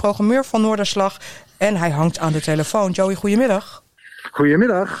Ruchti, programmeur van Noorderslag. En hij hangt aan de telefoon. Joey, goedemiddag.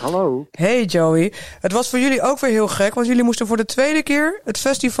 Goedemiddag, hallo. Hey Joey. Het was voor jullie ook weer heel gek, want jullie moesten voor de tweede keer het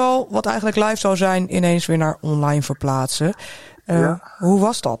festival, wat eigenlijk live zou zijn, ineens weer naar online verplaatsen. Hoe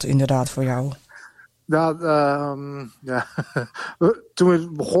was dat inderdaad voor jou? Toen we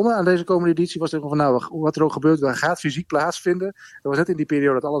begonnen aan deze komende editie was het van, wat er ook gebeurt, dan gaat fysiek plaatsvinden. Dat was net in die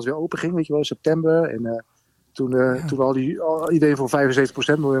periode dat alles weer open ging, weet je wel, in september. En toen we iedereen voor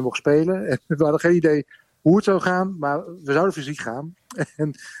 75% mocht spelen. En we hadden geen idee hoe het zou gaan, maar we zouden fysiek gaan.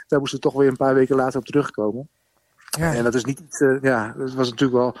 En daar moesten we toch weer een paar weken later op terugkomen. Ja. En dat is niet, dat was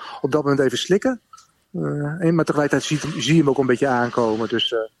natuurlijk wel op dat moment even slikken. Maar tegelijkertijd zie je hem ook een beetje aankomen.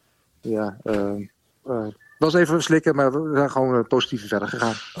 Dus het was even slikken, maar we zijn gewoon positief verder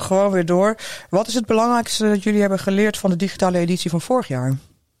gegaan. Gewoon weer door. Wat is het belangrijkste dat jullie hebben geleerd van de digitale editie van vorig jaar?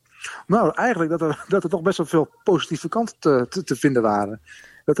 Nou, eigenlijk dat er toch best wel veel positieve kanten te vinden waren.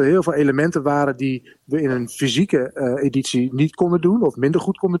 Dat er heel veel elementen waren die we in een fysieke editie niet konden doen, of minder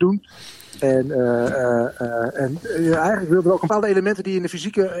goed konden doen. En eigenlijk wilden we ook bepaalde elementen die in de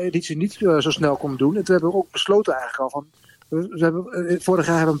fysieke editie niet zo snel konden doen. En toen hebben we ook besloten eigenlijk al van, vorig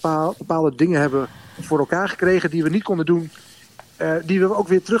jaar hebben we bepaalde dingen voor elkaar gekregen die we niet konden doen. Die we ook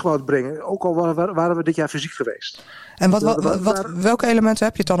weer terug wouden brengen. Ook al waren we dit jaar fysiek geweest. En welke elementen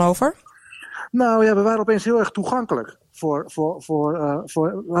heb je het dan over? Nou ja, we waren opeens heel erg toegankelijk. We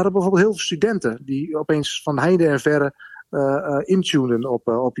hadden bijvoorbeeld heel veel studenten die opeens van heinde en verre intunen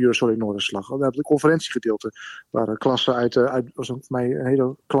op Eurosonic Noorderslag. We hebben de conferentiegedeelte waar klassen was voor mij een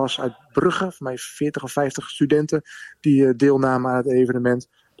hele klas uit Brugge, voor mij 40 of 50 studenten die deelnamen aan het evenement.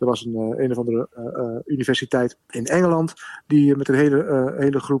 Er was een of andere universiteit in Engeland die met een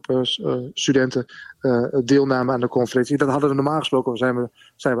hele groep studenten deelnamen aan de conferentie. Dat hadden we normaal gesproken, zijn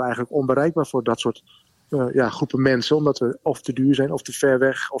we eigenlijk onbereikbaar voor dat soort groepen mensen. Omdat we of te duur zijn of te ver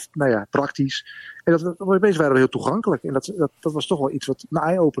weg of praktisch. En opeens waren we heel toegankelijk. En dat was toch wel iets wat een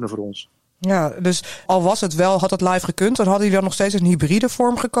eye-opener voor ons. Ja, dus al had het live gekund, dan hadden jullie dan nog steeds een hybride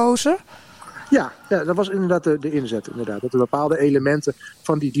vorm gekozen? Ja, dat was inderdaad de inzet. Inderdaad. Dat we bepaalde elementen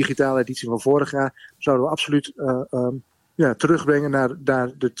van die digitale editie van vorig jaar zouden we absoluut terugbrengen naar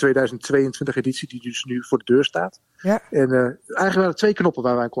de 2022 editie die dus nu voor de deur staat. Ja. En eigenlijk waren er 2 knoppen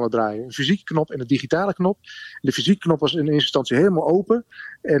waar wij aan konden draaien. Een fysieke knop en een digitale knop. De fysieke knop was in eerste instantie helemaal open.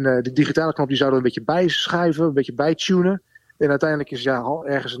 En de digitale knop die zouden we een beetje bijschuiven, een beetje bijtunen. En uiteindelijk is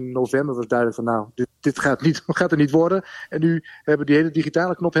ergens in november was duidelijk van dit gaat er niet worden. En nu hebben we die hele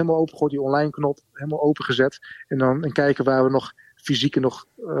digitale knop helemaal opengegooid, die online knop helemaal opengezet. En kijken waar we nog fysiek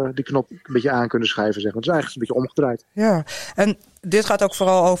die knop een beetje aan kunnen schuiven. Zeg maar. Het is eigenlijk een beetje omgedraaid. Ja, en dit gaat ook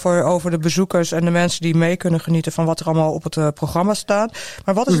vooral over de bezoekers en de mensen die mee kunnen genieten van wat er allemaal op het programma staat.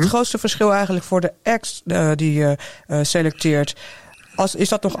 Maar wat is het grootste verschil eigenlijk voor de acts die je selecteert? Is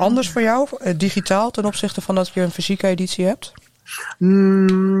dat nog anders voor jou, digitaal, ten opzichte van dat je een fysieke editie hebt?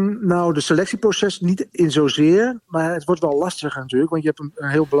 Nou, de selectieproces niet in zozeer, maar het wordt wel lastiger natuurlijk, want je hebt een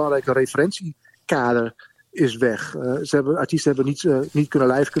heel belangrijke referentiekader is weg. Artiesten hebben niet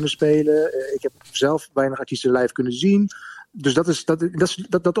live kunnen spelen. Ik heb zelf weinig artiesten live kunnen zien. Dus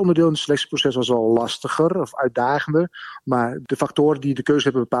dat onderdeel in het selectieproces was wel lastiger of uitdagender. Maar de factoren die de keuze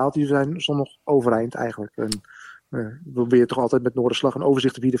hebben bepaald, die zijn soms nog overeind eigenlijk. En we proberen toch altijd met Noorderslag een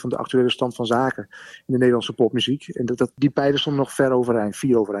overzicht te bieden van de actuele stand van zaken in de Nederlandse popmuziek. En die pijlers stonden nog ver overeind,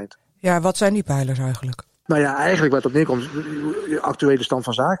 4 overeind. Ja, wat zijn die pijlers eigenlijk? Nou ja, eigenlijk waar het op neerkomt, de actuele stand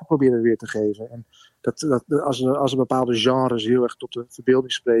van zaken proberen we weer te geven. En als er bepaalde genres heel erg tot de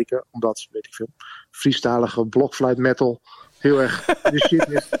verbeelding spreken, omdat, weet ik veel, freestylige blockfluit metal heel erg de shit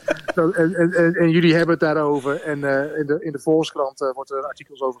is. En jullie hebben het daarover. En in de Volkskrant wordt er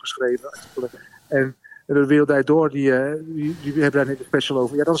artikels over geschreven. En de Wereld Draait Door, die hebben daar net een special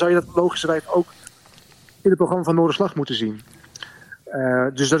over. Ja, dan zou je dat logischerwijs ook in het programma van Noorderslag moeten zien.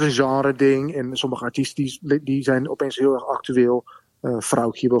 Dus dat is een genre ding. En sommige artiesten die zijn opeens heel erg actueel.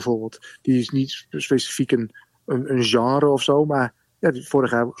 Vrouwtje bijvoorbeeld. Die is niet specifiek een genre of zo. Maar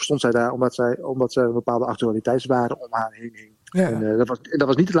vorig jaar stond zij daar omdat zij een bepaalde actualiteitswaarde om haar heen hing. Ja. En dat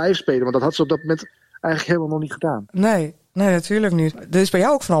was niet het live spelen. Want dat had ze op dat moment eigenlijk helemaal nog niet gedaan. Nee. Nee, natuurlijk niet. Er is bij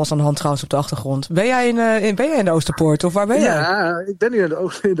jou ook van alles aan de hand trouwens op de achtergrond. Ben jij in de Oosterpoort of waar ben jij? Ja, ik ben nu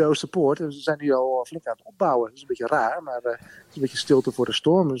in de Oosterpoort. We zijn nu al flink aan het opbouwen. Dat is een beetje raar, maar het is een beetje stilte voor de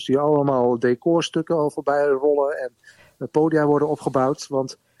storm. Dus hier allemaal decorstukken al voorbij rollen en podia worden opgebouwd.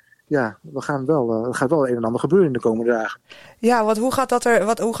 Want ja, er gaat wel een en ander gebeuren in de komende dagen. Ja, want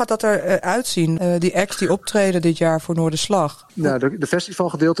hoe gaat dat er uitzien? Die acts die optreden dit jaar voor Noorderslag? Nou, de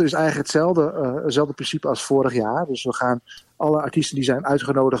festivalgedeelte is eigenlijk hetzelfde principe als vorig jaar. Dus we gaan alle artiesten die zijn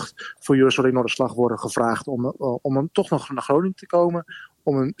uitgenodigd voor Eurosonic Noorderslag worden gevraagd om toch nog naar Groningen te komen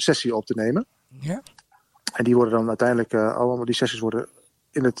om een sessie op te nemen. Ja. En die worden dan uiteindelijk, allemaal die sessies worden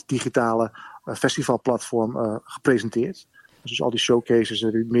in het digitale festivalplatform gepresenteerd. Dus al die showcases,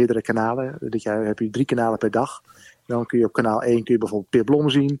 meerdere kanalen. Dit jaar heb je 3 kanalen per dag. Dan kun je op kanaal 1 bijvoorbeeld Peer Blom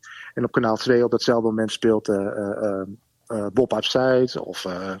zien. En op kanaal 2 op datzelfde moment speelt Bob Upside of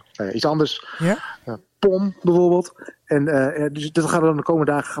iets anders. Ja? POM bijvoorbeeld. En dus dat gaat dan de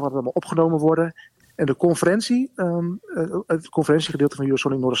komende dagen allemaal opgenomen worden. En de conferentie, het conferentiegedeelte van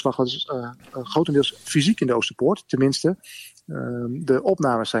Eurosonic Noorderslag was grotendeels fysiek in de Oosterpoort. Tenminste, de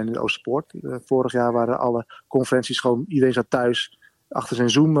opnames zijn in de Oosterpoort. Vorig jaar waren alle conferenties gewoon, iedereen zat thuis achter zijn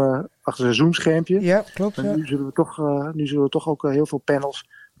Zoom-schermpje. Ja, klopt. En nu zullen we toch ook heel veel panels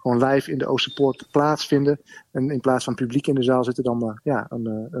gewoon live in de Oosterpoort plaatsvinden. En in plaats van publiek in de zaal zitten dan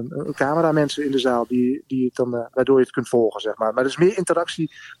een cameramensen in de zaal die het dan, waardoor je het kunt volgen, zeg maar. Maar er is meer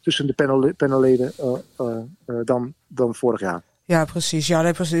interactie tussen de panelleden dan vorig jaar. Ja, precies. Ja,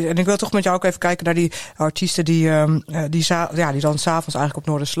 nee, precies. En ik wil toch met jou ook even kijken naar die artiesten die dan 's avonds eigenlijk op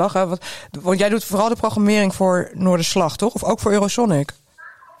Noorderslag. Hè? Want jij doet vooral de programmering voor Noorderslag, toch? Of ook voor Eurosonic?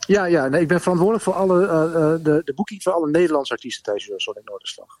 Ja, nee, ik ben verantwoordelijk voor de boeking van alle Nederlandse artiesten tijdens Eurosonic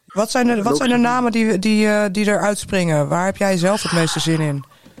Noorderslag. Wat zijn de namen die er uitspringen? Waar heb jij zelf het meeste zin in?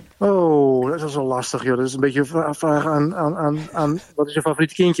 Oh, dat is wel lastig, joh. Dat is een beetje een vraag aan wat is je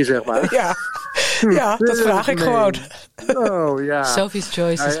favoriete kindje, zeg maar. Ja, dat vraag ik gewoon. Oh, ja. Sophie's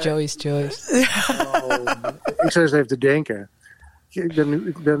Choice is Joey's Choice. Ik zou eens even te denken. Ik ben nu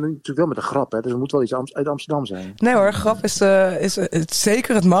natuurlijk wel met een grap, hè, dus er moet wel iets uit Amsterdam zijn. Nee hoor, grap is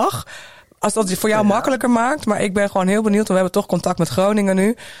zeker, het mag. Als dat het voor jou makkelijker maakt. Maar ik ben gewoon heel benieuwd, we hebben toch contact met Groningen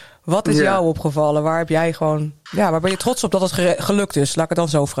nu. Wat is jou opgevallen? Waar ben je trots op dat het gelukt is? Laat ik het dan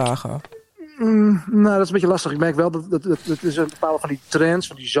zo vragen. Nou, dat is een beetje lastig. Ik merk wel dat is een bepaalde van die trends,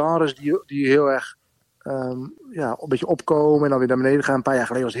 van die genres die heel erg een beetje opkomen en dan weer naar beneden gaan. Een paar jaar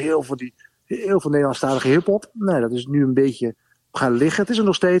geleden was heel veel Nederlandstalige hiphop. Nee, dat is nu een beetje gaan liggen. Het is er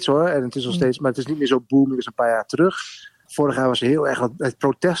nog steeds hoor. En het is nog steeds, maar het is niet meer zo booming als een paar jaar terug. Vorig jaar was heel erg het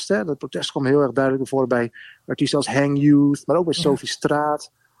protest. Hè. Dat protest kwam heel erg duidelijk voor bij artiesten als Hang Youth, maar ook bij Sophie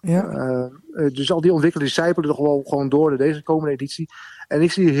Straat. Ja. Dus al die ontwikkelingen zijpelen toch wel gewoon door deze komende editie. En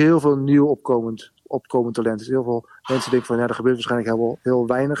ik zie heel veel nieuw opkomend talent. Dus heel veel mensen denken van er gebeurt waarschijnlijk heel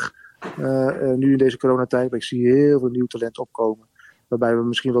weinig nu in deze coronatijd. Maar ik zie heel veel nieuw talent opkomen. Waarbij we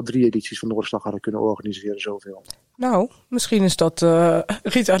misschien wel 3 edities van Noorderslag hadden kunnen organiseren. Zoveel. Nou, misschien is dat...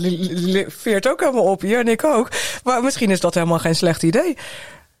 Rita veert ook helemaal op hier en ik ook. Maar misschien is dat helemaal geen slecht idee.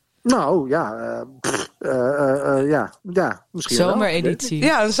 Nou, misschien zomereditie. Wel.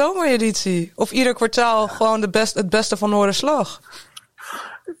 Ja, een zomereditie. Of ieder kwartaal gewoon het beste van Noorderslag.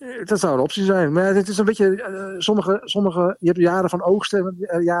 Dat zou een optie zijn. Maar het is een beetje... sommige je hebt jaren van oogsten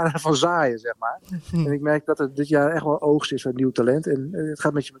en jaren van zaaien, zeg maar. En ik merk dat het dit jaar echt wel oogst is van nieuw talent. En het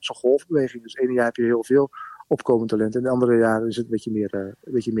gaat met zo'n golfbeweging. Dus het ene jaar heb je heel veel opkomend talent. En de andere jaren is het een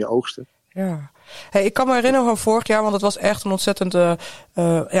beetje meer oogsten. Ja. Hey, ik kan me herinneren van vorig jaar, want het was echt een ontzettend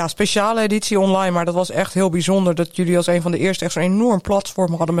speciale editie online. Maar dat was echt heel bijzonder dat jullie als een van de eerste echt zo'n enorm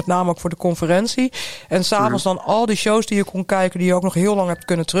platform hadden. Met name ook voor de conferentie. En s'avonds dan al die shows die je kon kijken, die je ook nog heel lang hebt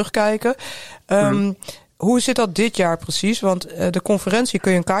kunnen terugkijken. Hoe zit dat dit jaar precies? Want de conferentie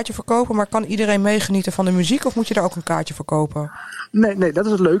kun je een kaartje verkopen, maar kan iedereen meegenieten van de muziek of moet je daar ook een kaartje voor kopen? Nee, dat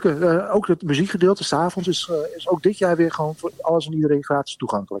is het leuke. Ook het muziekgedeelte s'avonds is ook dit jaar weer gewoon voor alles en iedereen gratis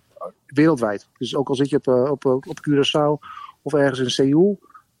toegankelijk. Wereldwijd. Dus ook al zit je op Curaçao of ergens in Seoul,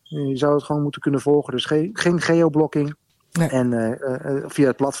 je zou het gewoon moeten kunnen volgen. Dus geen geoblocking. Nee. En via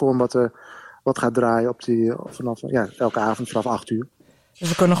het platform wat gaat draaien vanaf elke avond vanaf 8:00. Dus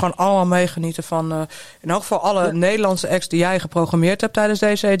we kunnen gewoon allemaal meegenieten van in elk geval alle Nederlandse acts die jij geprogrammeerd hebt tijdens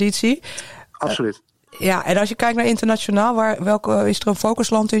deze editie. Absoluut. En als je kijkt naar internationaal, is er een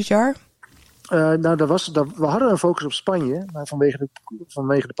focusland dit jaar? We hadden een focus op Spanje, maar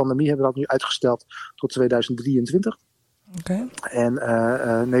vanwege de pandemie hebben we dat nu uitgesteld tot 2023. Okay.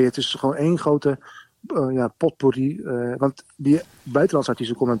 En het is gewoon één grote potpourri. Want die buitenlandse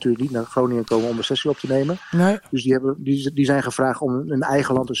artiesten konden natuurlijk niet naar Groningen komen om een sessie op te nemen. Nee. Dus die zijn gevraagd om in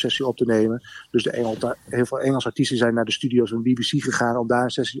eigen land een sessie op te nemen. Dus heel veel Engelse artiesten zijn naar de studio's van BBC gegaan om daar een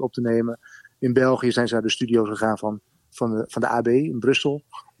sessie op te nemen. In België zijn ze naar de studio's gegaan van de AB in Brussel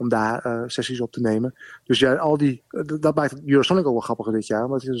om daar sessies op te nemen. Dus ja, dat maakt Eurosonic ook wel grappiger dit jaar.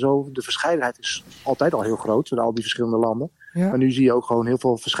 Want de verscheidenheid is altijd al heel groot van al die verschillende landen. Ja. Maar nu zie je ook gewoon heel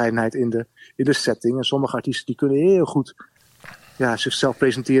veel verscheidenheid in de setting. En sommige artiesten die kunnen heel goed zichzelf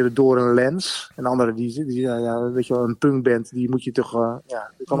presenteren door een lens. En anderen weet je wel, een punkband, die moet je toch...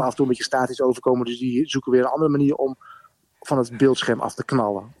 die kan af en toe een beetje statisch overkomen. Dus die zoeken weer een andere manier om van het beeldscherm af te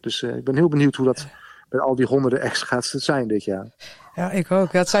knallen. Dus ik ben heel benieuwd hoe dat met al die honderden extra gaat zijn dit jaar. Ja, ik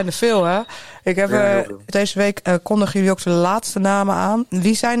ook. Ja, het zijn er veel, hè? Ik heb deze week kondigen jullie ook de laatste namen aan.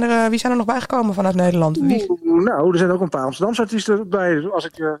 Wie zijn er nog bijgekomen vanuit Nederland? Nou, er zijn ook een paar Amsterdamse artiesten bij.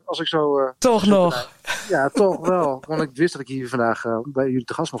 Als ik zo... toch nog? Ja, toch wel. Want ik wist dat ik hier vandaag bij jullie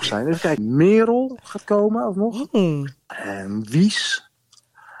te gast mocht zijn. Even kijken. Merel gaat komen, of nog? En Wies.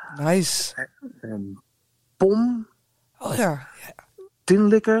 Nice. En Pom. Oh ja.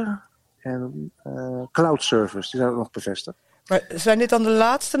 Tinlikker. En Cloud Service. Die zijn ook nog bevestigd. Maar zijn dit dan de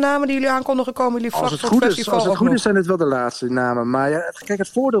laatste namen die jullie aankondigen? Komen jullie vlak voor het festival? Als het goed is, zijn het wel de laatste namen. Maar kijk, het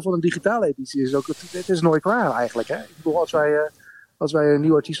voordeel van een digitale editie is ook... Het is nooit klaar eigenlijk. Hè? Ik bedoel, als wij een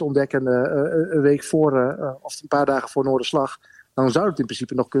nieuw artiest ontdekken een week voor... of een paar dagen voor Noorderslag... dan zou het in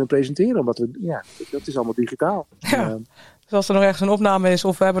principe nog kunnen presenteren. Omdat dat is allemaal digitaal. Ja. Dus als er nog ergens een opname is...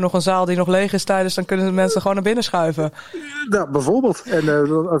 of we hebben nog een zaal die nog leeg is tijdens... dan kunnen de mensen gewoon naar binnen schuiven. Nou, bijvoorbeeld. En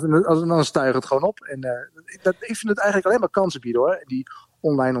dan stuigt het gewoon op. En ik vind het eigenlijk alleen maar kansen bieden, hoor. Die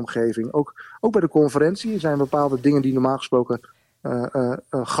online omgeving. Ook bij de conferentie zijn bepaalde dingen die normaal gesproken...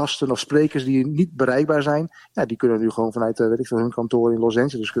 gasten of sprekers die niet bereikbaar zijn... Ja, die kunnen nu gewoon vanuit hun kantoor in Los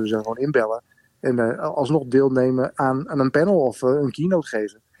Angeles... kunnen ze gewoon inbellen. En alsnog deelnemen aan een panel of een keynote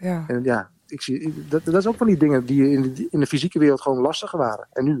geven. Ja. En ja... Dat is ook van die dingen die in de fysieke wereld gewoon lastiger waren.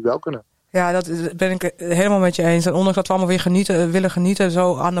 En nu wel kunnen. Ja, dat ben ik helemaal met je eens. En ondanks dat we allemaal weer willen genieten...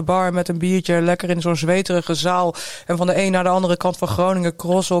 zo aan de bar met een biertje... lekker in zo'n zweterige zaal... en van de een naar de andere kant van Groningen...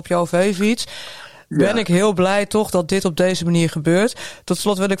 crossen op je OV-fiets... ben ik heel blij toch dat dit op deze manier gebeurt. Tot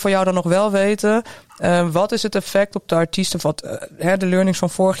slot wil ik van jou dan nog wel weten... wat is het effect op de artiesten... de learnings van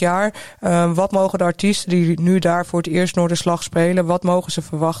vorig jaar... wat mogen de artiesten die nu daar voor het eerst Noorderslag spelen... wat mogen ze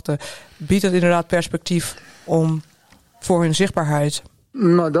verwachten? Biedt het inderdaad perspectief voor hun zichtbaarheid?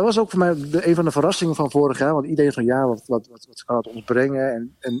 Nou, dat was ook voor mij een van de verrassingen van vorig jaar. Want iedereen van wat kan het ons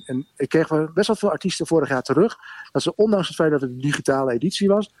brengen? En ik kreeg best wel veel artiesten vorig jaar terug. Dat ze ondanks het feit dat het een digitale editie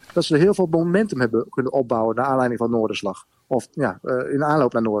was... dat ze er heel veel momentum hebben kunnen opbouwen... naar aanleiding van Noorderslag. Of in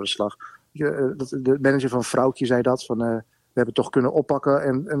aanloop naar Noorderslag. De manager van Vrouwtje zei dat. We hebben toch kunnen oppakken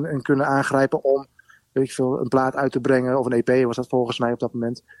en kunnen aangrijpen om... weet ik veel, een plaat uit te brengen. Of een EP was dat volgens mij op dat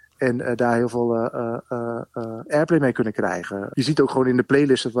moment... En daar heel veel airplay mee kunnen krijgen. Je ziet ook gewoon in de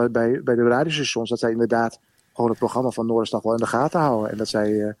playlisten bij de radiostations... dat zij inderdaad gewoon het programma van Noorderslag wel in de gaten houden. En dat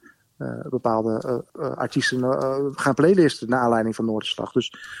zij bepaalde artiesten gaan playlisten... naar aanleiding van Noorderslag. Dus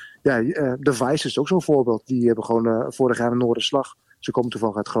The Vice is ook zo'n voorbeeld. Die hebben gewoon vorig jaar een Noorderslag. Ze komen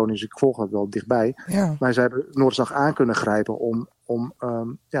toevallig uit Groningen, dus ik volg het wel dichtbij. Ja. Maar zij hebben Noorderslag aan kunnen grijpen... om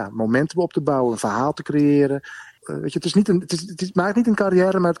momentum op te bouwen, een verhaal te creëren... Weet je, het maakt niet een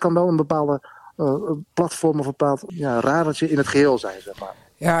carrière, maar het kan wel een bepaalde platform of een bepaald radertje in het geheel zijn, zeg maar.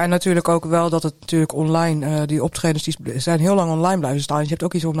 Ja, en natuurlijk ook wel dat het natuurlijk online, die optredens die zijn heel lang online blijven staan. Dus je hebt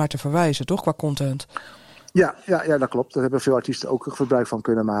ook iets om naar te verwijzen, toch, qua content? Ja, dat klopt. Daar hebben veel artiesten ook gebruik van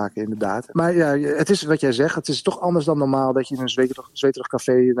kunnen maken, inderdaad. Maar ja, het is wat jij zegt. Het is toch anders dan normaal dat je in een zweterig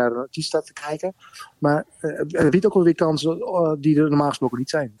café naar een artiest staat te kijken. Maar het biedt ook wel weer kansen die er normaal gesproken niet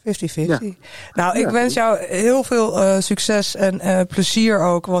zijn. 50-50. Ja. Nou, ik wens jou heel veel succes en plezier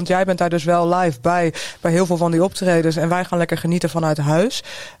ook. Want jij bent daar dus wel live bij heel veel van die optredens. En wij gaan lekker genieten vanuit huis.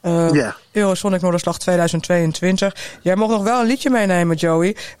 Eurosonic Noorderslag 2022. Jij mocht nog wel een liedje meenemen,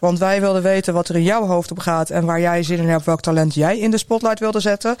 Joey. Want wij wilden weten wat er in jouw hoofd op gaat. En waar jij zin in hebt, welk talent jij in de spotlight wilde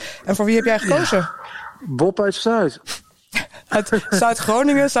zetten. En voor wie heb jij gekozen? Ja. Bob uit Zuid. Uit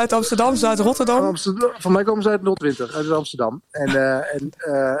Zuid-Groningen, Zuid-Amsterdam, Zuid-Rotterdam? Van mij komen ze uit 020, uit Amsterdam. En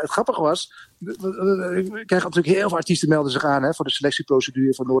het grappige was... Ik krijg natuurlijk heel veel artiesten melden zich aan... voor de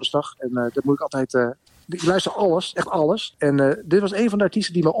selectieprocedure van Noorderslag. En dat moet ik altijd... ik luister alles, echt alles. En dit was een van de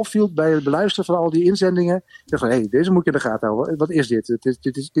artiesten die me opviel... bij het beluisteren van al die inzendingen. Ik dacht van, deze moet ik in de gaten houden. Wat is dit?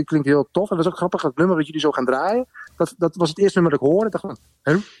 Dit klinkt heel tof. En dat is ook grappig, het nummer dat jullie zo gaan draaien. Dat was het eerste nummer dat ik hoorde. Ik dacht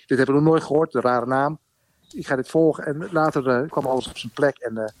van, dit heb ik nog nooit gehoord. Een rare naam. Ik ga dit volgen. En later kwam alles op zijn plek.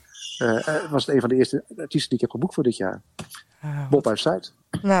 En was het een van de eerste artiesten die ik heb geboekt voor dit jaar. Bob uit Zuid.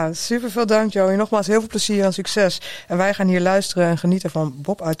 Nou, super veel dank Joey. Nogmaals heel veel plezier en succes. En wij gaan hier luisteren en genieten van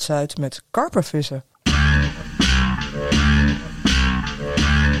Bob uit Zuid met karpervissen.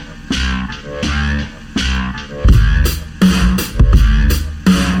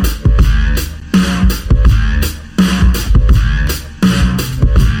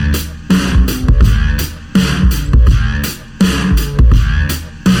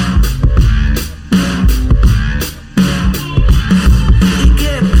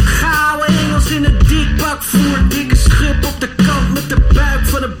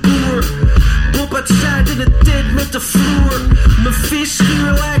 De vloer. Mijn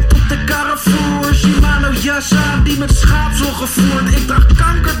visschuur lijkt op de Carrefour. Shimano jas aan die met schaapsel gevoerd. Ik draag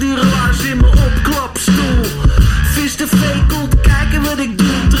kankerdure laars in mijn opklapstoel. Vis tv komt kijken wat ik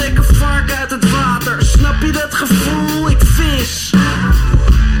doe. Trek een vark uit het water. Snap je dat gevoel? Ik vis.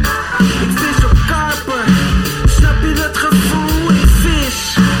 Ik vis op karper. Snap je dat gevoel? Ik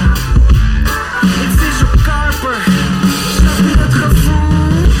vis. Ik vis op karper. Snap je dat gevoel?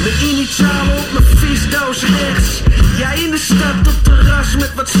 Mijn initialen op mijn visdoos rechts. Jij in de stad op terras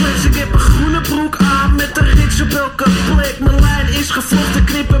met wat slechts. Ik heb een groene broek aan met een rits op elke plek. Mijn lijn is gevlochten,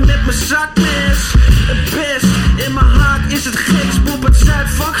 knippen met mijn zakmes. Het best, in mijn haak is het geks. Bob het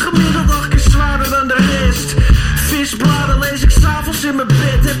Zuidvak gemiddeld 8 keer zwaarder dan de rest. Visbladen lees ik s'avonds in mijn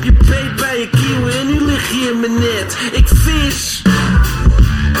bed. Heb je beet bij je kieuwen en nu lig je in mijn net. Ik vis.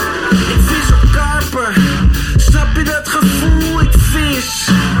 Ik vis op karper. Snap je dat gevoel? Ik vis.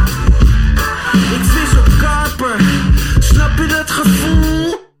 Ik vis op karper. Snap je dat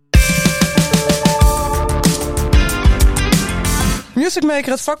gevoel?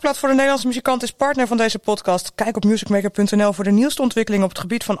 Musicmaker, het vakblad voor de Nederlandse muzikant, is partner van deze podcast. Kijk op musicmaker.nl voor de nieuwste ontwikkelingen op het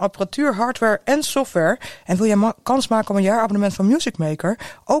gebied van apparatuur, hardware en software. En wil je kans maken op een jaarabonnement van Musicmaker?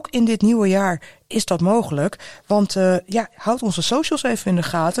 Ook in dit nieuwe jaar is dat mogelijk. Want houd onze socials even in de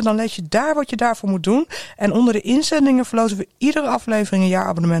gaten. Dan lees je daar wat je daarvoor moet doen. En onder de inzendingen verloten we iedere aflevering een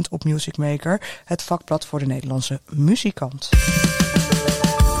jaarabonnement op Musicmaker. Het vakblad voor de Nederlandse muzikant.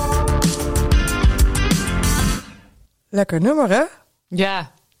 Lekker nummer, hè?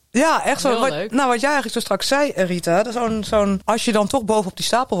 Ja. Ja, echt zo. Leuk. Wat jij eigenlijk zo straks zei, Rita. Als je dan toch bovenop die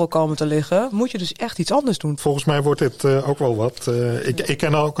stapel wil komen te liggen, moet je dus echt iets anders doen. Volgens mij wordt dit ook wel wat. Ik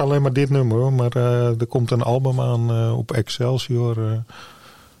ken ook alleen maar dit nummer, hoor, maar er komt een album aan op Excelsior.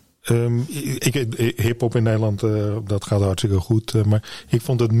 Hip-hop in Nederland, dat gaat hartstikke goed. Maar ik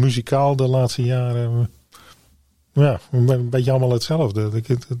vond het muzikaal de laatste jaren een beetje allemaal hetzelfde.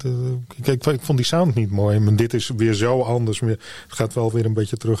 Ik vond die sound niet mooi. Maar dit is weer zo anders. Het gaat wel weer een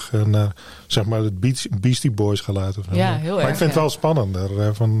beetje terug naar zeg maar het Beastie Boys geluid. Ja, heel erg. Maar ik vind het wel spannender.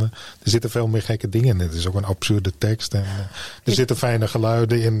 Er zitten veel meer gekke dingen in. Het is ook een absurde tekst. En er zitten fijne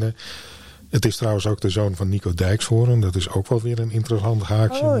geluiden in. Het is trouwens ook de zoon van Nico Dijkshoorn. Dat is ook wel weer een interessant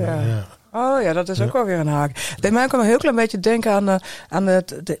haakje. Oh ja. Oh ja, dat is ook wel weer een haak. Het deed mij ook een heel klein beetje denken aan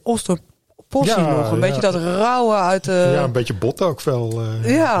de Osterpossie nog. Een beetje dat rauwe uit de... Ja, een beetje bot ook wel.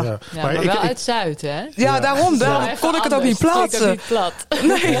 Ja, maar wel uit Zuid, hè? Ja, daarom kon ik het ook niet plaatsen. Ook niet plat.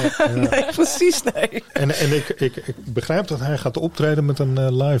 Nee, precies, nee. En ik begrijp dat hij gaat optreden met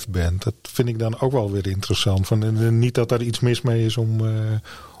een live band. Dat vind ik dan ook wel weer interessant. Niet dat er iets mis mee is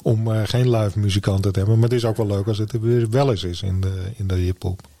om geen live muzikanten te hebben. Maar het is ook wel leuk als het er weer wel eens is in de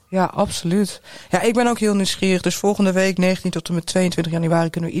hiphop. Ja, absoluut. Ja, ik ben ook heel nieuwsgierig. Dus volgende week, 19 tot en met 22 januari...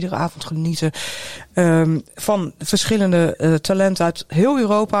 kunnen we iedere avond genieten van verschillende talenten uit heel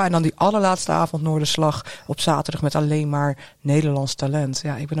Europa. En dan die allerlaatste avond Noorderslag op zaterdag met alleen maar Nederlands talent.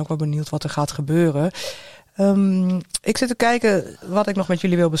 Ja, ik ben ook wel benieuwd wat er gaat gebeuren. Ik zit te kijken wat ik nog met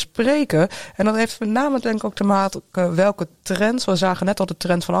jullie wil bespreken. En dat heeft met name denk ik ook te maken welke trends. We zagen net al de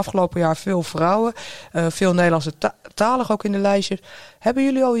trend van afgelopen jaar. Veel vrouwen, veel Nederlandse talen ook in de lijstjes. Hebben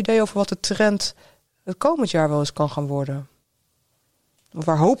jullie al idee over wat de trend het komend jaar wel eens kan gaan worden? Of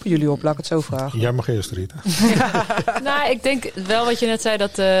waar hopen jullie op? Laat ik het zo vragen. Jij mag eerst, Rita. Nou, ik denk wel wat je net zei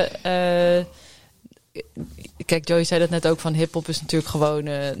dat... Kijk, Joey zei dat net ook van hiphop is natuurlijk gewoon...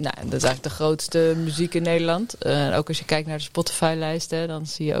 dat is eigenlijk de grootste muziek in Nederland. Ook als je kijkt naar de Spotify-lijst, dan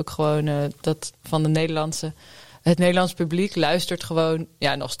zie je ook gewoon dat van het Nederlands publiek luistert gewoon...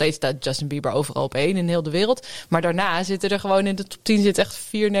 Ja, nog steeds staat Justin Bieber overal op 1 in heel de wereld. Maar daarna zitten er gewoon in de top 10 zitten echt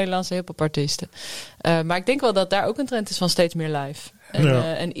 4 Nederlandse hiphopartiesten. Maar ik denk wel dat daar ook een trend is van steeds meer live.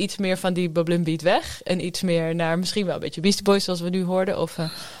 En iets meer van die bubbling beat weg. En iets meer naar misschien wel een beetje Beastie Boys zoals we nu hoorden. Of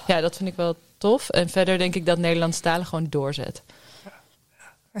dat vind ik wel tof. En verder denk ik dat Nederlandse talen gewoon doorzet.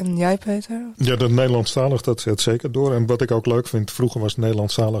 En jij, Peter? Ja, dat Nederlandstalig, dat zet zeker door. En wat ik ook leuk vind, vroeger was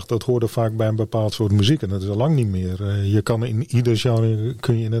Nederlandstalig, dat hoorde vaak bij een bepaald soort muziek. En dat is al lang niet meer. Je kan in ieder genre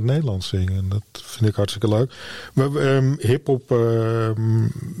kun je in het Nederlands zingen. En dat vind ik hartstikke leuk. Maar hip-hop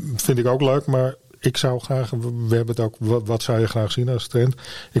vind ik ook leuk, maar ik zou graag, we hebben het ook, wat zou je graag zien als trend?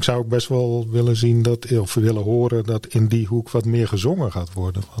 Ik zou ook best wel willen zien of willen horen dat in die hoek wat meer gezongen gaat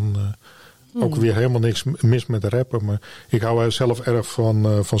worden. Ook weer helemaal niks mis met de rapper, maar ik hou zelf erg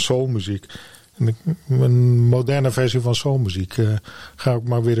van soulmuziek. Een moderne versie van soulmuziek ga ik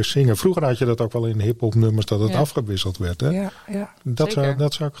maar weer eens zingen. Vroeger had je dat ook wel in hip-hop nummers dat het afgewisseld werd. Hè? Ja. Dat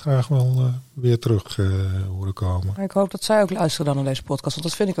zou ik graag wel weer terug horen komen. Ik hoop dat zij ook luisteren dan naar deze podcast, want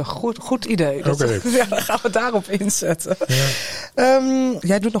dat vind ik een goed idee. Okay. Ja, dan gaan we daarop inzetten. Ja.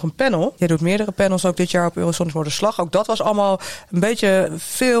 Jij doet nog een panel. Jij doet meerdere panels ook dit jaar op Eurosonic Noorderslag. Ook dat was allemaal een beetje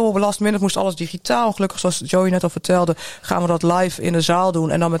veel last minute. Moest alles digitaal. Gelukkig, zoals Joey net al vertelde, gaan we dat live in de zaal doen.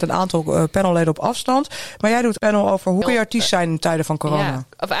 En dan met een aantal panelleden op afstand. Maar jij doet een panel over hoe kun je artiest zijn in tijden van corona. Ja,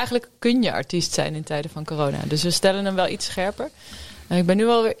 of eigenlijk kun je artiest zijn in tijden van corona. Dus we stellen hem wel iets scherper. En ik ben nu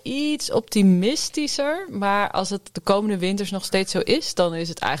wel weer iets optimistischer. Maar als het de komende winters nog steeds zo is, dan is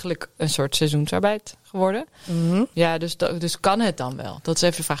het eigenlijk een soort seizoensarbeid geworden. Mm-hmm. Ja, dus kan het dan wel? Dat is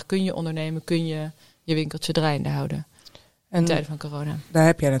even de vraag. Kun je ondernemen? Kun je je winkeltje draaiende houden? In tijden van corona. Daar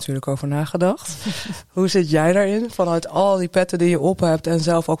heb jij natuurlijk over nagedacht. Hoe zit jij daarin? Vanuit al die petten die je op hebt en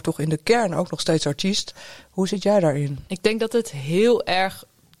zelf ook toch in de kern ook nog steeds artiest. Hoe zit jij daarin? Ik denk dat het heel erg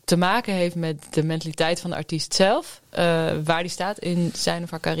te maken heeft met de mentaliteit van de artiest zelf. Waar die staat in zijn of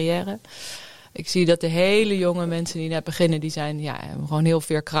haar carrière. Ik zie dat de hele jonge mensen die net beginnen, die zijn gewoon heel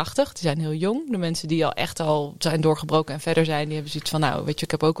veerkrachtig. Die zijn heel jong. De mensen die al echt zijn doorgebroken en verder zijn, die hebben zoiets van, nou, weet je,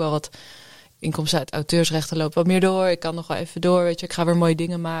 ik heb ook wel wat inkomsten uit auteursrechten, lopen wat meer door. Ik kan nog wel even door, weet je. Ik ga weer mooie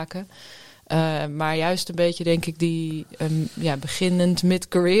dingen maken. Maar juist een beetje, denk ik, die beginnend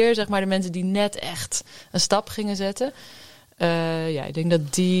mid-career, zeg maar, de mensen die net echt een stap gingen zetten. Ik denk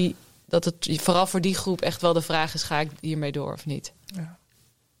dat het vooral voor die groep echt wel de vraag is, ga ik hiermee door of niet? Ja.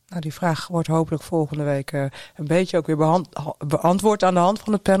 Nou, die vraag wordt hopelijk volgende week een beetje ook weer beantwoord aan de hand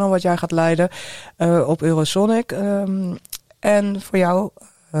van het panel wat jij gaat leiden op Eurosonic. En voor jou,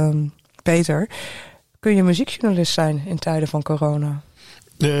 Peter, kun je muziekjournalist zijn in tijden van corona?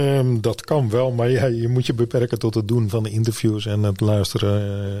 Dat kan wel, maar je moet je beperken tot het doen van de interviews en het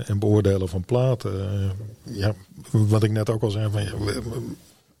luisteren en beoordelen van platen. Wat ik net ook al zei,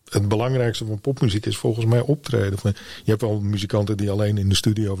 het belangrijkste van popmuziek is volgens mij optreden. Je hebt wel muzikanten die alleen in de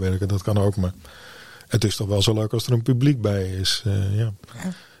studio werken, dat kan ook, maar het is toch wel zo leuk als er een publiek bij is.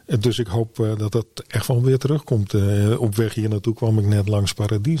 Dus ik hoop dat dat echt wel weer terugkomt. Op weg hier naartoe kwam ik net langs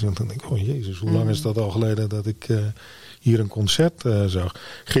Paradies. En toen denk ik, oh jezus, hoe lang is dat al geleden dat ik hier een concert zag.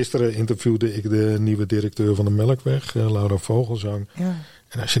 Gisteren interviewde ik de nieuwe directeur van de Melkweg, Laura Vogelzang. Ja.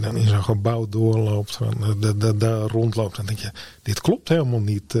 En als je dan in zo'n gebouw doorloopt, daar rondloopt, dan denk je, dit klopt helemaal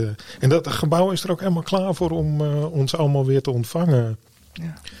niet. En dat gebouw is er ook helemaal klaar voor om ons allemaal weer te ontvangen.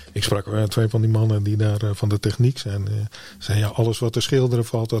 Ja. Ik sprak 2 van die mannen die daar van de techniek zijn. Zeiden, alles wat te schilderen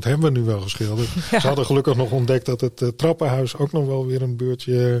valt, dat hebben we nu wel geschilderd. Ja. Ze hadden gelukkig nog ontdekt dat het trappenhuis ook nog wel weer een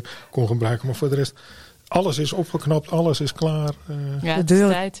beurtje kon gebruiken. Maar voor de rest, alles is opgeknapt, alles is klaar. De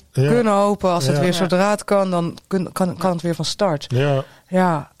deuren kunnen open. Als het weer zodra het kan, dan kan het weer van start.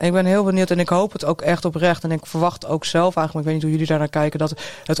 Ja, ik ben heel benieuwd en ik hoop het ook echt oprecht. En ik verwacht ook zelf eigenlijk, ik weet niet hoe jullie daar naar kijken, dat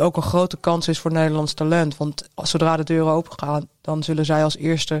het ook een grote kans is voor Nederlands talent. Want zodra de deuren open gaan, dan zullen zij als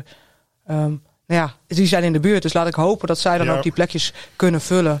eerste die zijn in de buurt. Dus laat ik hopen dat zij dan ook die plekjes kunnen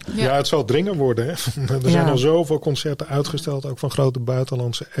vullen. Ja, het zal dringen worden. Hè? Er zijn al zoveel concerten uitgesteld. Ook van grote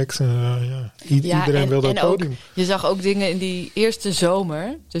buitenlandse acts. Iedereen wil dat podium. Ook, je zag ook dingen in die eerste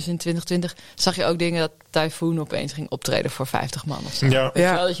zomer. Dus in 2020 zag je ook dingen dat Typhoon opeens ging optreden voor 50 man of zo.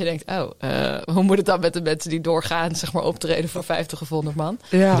 Ja. Dat je denkt, hoe moet het dan met de mensen die doorgaan, zeg maar, optreden voor 50 of 100 man?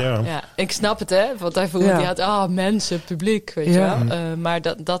 Ja. Ik snap het, hè. Want Typhoon die had mensen, publiek, weet je wel. Maar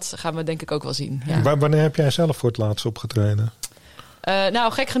dat gaan we denk ik ook wel zien. Ja. Wanneer heb jij zelf voor het laatst opgetreden?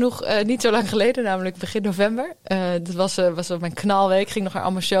 Gek genoeg niet zo lang geleden, namelijk begin november. Dat was mijn knalweek. Ik ging nog naar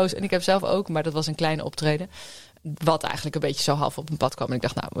allemaal shows en ik heb zelf ook, maar dat was een kleine optreden. Wat eigenlijk een beetje zo half op mijn pad kwam. En ik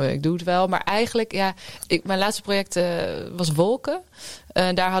dacht, ik doe het wel. Maar eigenlijk, mijn laatste project was Wolken.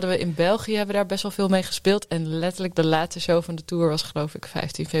 Daar hadden we in België daar best wel veel mee gespeeld. En letterlijk de laatste show van de tour was geloof ik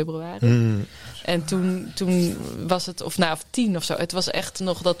 15 februari. En toen was het, of 10 of zo. Het was echt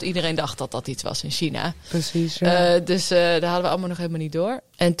nog dat iedereen dacht dat dat iets was in China. Precies, ja. Dus daar hadden we allemaal nog helemaal niet door.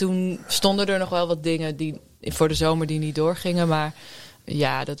 En toen stonden er nog wel wat dingen die voor de zomer die niet doorgingen. Maar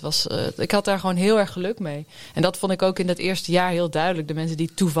ja, dat was. Ik had daar gewoon heel erg geluk mee. En dat vond ik ook in dat eerste jaar heel duidelijk. De mensen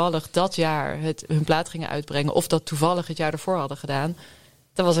die toevallig dat jaar hun plaat gingen uitbrengen, of dat toevallig het jaar ervoor hadden gedaan,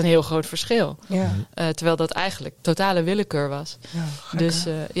 Dat was een heel groot verschil. Ja. Terwijl dat eigenlijk totale willekeur was.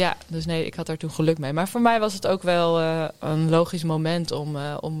 Ja, dus nee, ik had daar toen geluk mee. Maar voor mij was het ook wel een logisch moment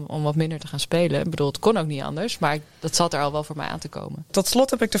om wat minder te gaan spelen. Ik bedoel, het kon ook niet anders, maar dat zat er al wel voor mij aan te komen. Tot slot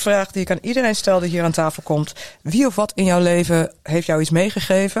heb ik de vraag die ik aan iedereen stel die hier aan tafel komt. Wie of wat in jouw leven heeft jou iets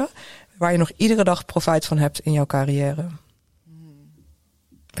meegegeven waar je nog iedere dag profijt van hebt in jouw carrière?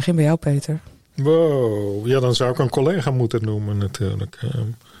 Begin bij jou, Peter. Wow, ja, dan zou ik een collega moeten noemen natuurlijk.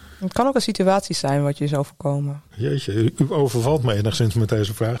 Het kan ook een situatie zijn wat je is overkomen. Jeetje, u overvalt me enigszins met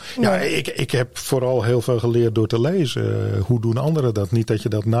deze vraag. Ja, ik heb vooral heel veel geleerd door te lezen. Hoe doen anderen dat? Niet dat je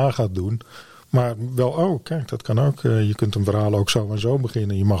dat na gaat doen. Maar wel, kijk, dat kan ook. Je kunt een verhaal ook zo en zo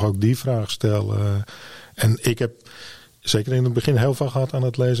beginnen. Je mag ook die vraag stellen. En ik heb zeker in het begin heel veel gehad aan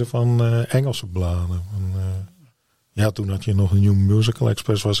het lezen van Engelse bladen. Toen had je nog een New Musical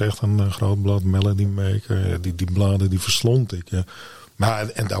Express, was echt een groot blad. Melody Maker, die bladen die verslond ik. Ja. Maar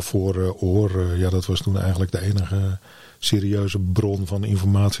en daarvoor Oor, dat was toen eigenlijk de enige serieuze bron van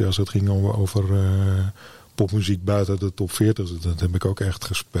informatie als het ging over popmuziek buiten de top 40. Dat heb ik ook echt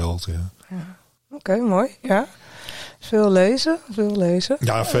gespeeld. Ja. Oké, mooi. Ja. Veel lezen.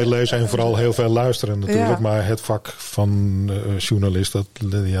 Ja, veel lezen en vooral heel veel luisteren natuurlijk. Ja. Maar het vak van journalist,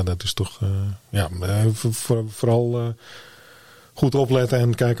 dat is toch vooral goed opletten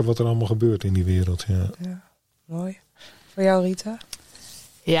en kijken wat er allemaal gebeurt in die wereld. Ja. Mooi. Voor jou, Rita?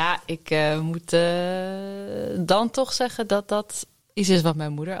 Ja, ik moet dan toch zeggen dat dat iets is wat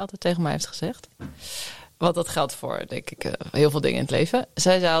mijn moeder altijd tegen mij heeft gezegd. Want dat geldt voor, denk ik, heel veel dingen in het leven.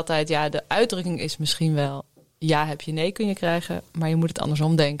 Zij zei altijd, de uitdrukking is misschien wel ja heb je, nee kun je krijgen, maar je moet het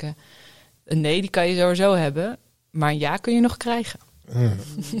andersom denken. Een nee die kan je sowieso hebben, maar een ja kun je nog krijgen.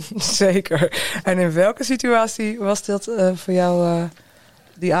 Zeker. En in welke situatie was dat voor jou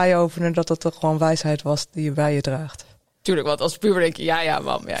die eye-opener, dat toch gewoon wijsheid was die je bij je draagt? Tuurlijk, want als puber denk je, ja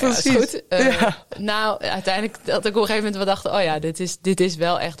mam, ja, is goed. Nou, uiteindelijk dat ik op een gegeven moment wel dacht, dit is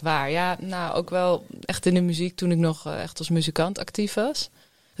wel echt waar. Ja, nou, ook wel echt in de muziek toen ik nog echt als muzikant actief was.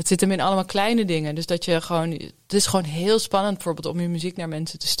 Het zit hem in allemaal kleine dingen. Dus dat je gewoon, het is gewoon heel spannend bijvoorbeeld om je muziek naar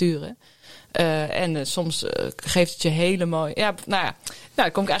mensen te sturen. En soms geeft het je hele mooie...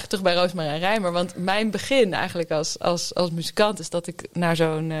 dan kom ik eigenlijk terug bij Roosmarijn Rijmer. Want mijn begin eigenlijk als muzikant is dat ik naar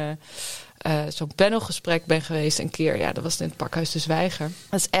zo'n panelgesprek ben geweest een keer. Ja, dat was in het Pakhuis de Zwijger.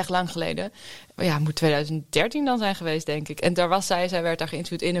 Dat is echt lang geleden. Ja, het moet 2013 dan zijn geweest, denk ik. En daar was zij werd daar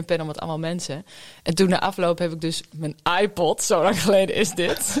geïnterviewd in een panel met allemaal mensen. En toen na afloop heb ik dus mijn iPod, zo lang geleden is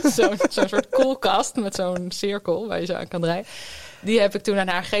dit. Zo'n soort koelkast met zo'n cirkel waar je zo aan kan draaien. Die heb ik toen aan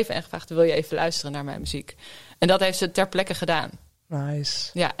haar gegeven en gevraagd, wil je even luisteren naar mijn muziek? En dat heeft ze ter plekke gedaan. Nice.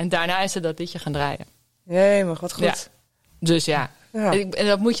 Ja, en daarna is ze dat liedje gaan draaien. Jee, maar wat goed. Ja. Dus ja. En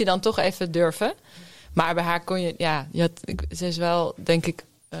dat moet je dan toch even durven. Maar bij haar kon je... ze is wel, denk ik,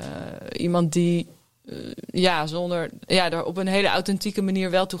 iemand die... er op een hele authentieke manier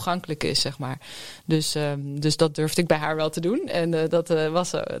wel toegankelijk is, zeg maar. Dus dat durfde ik bij haar wel te doen. En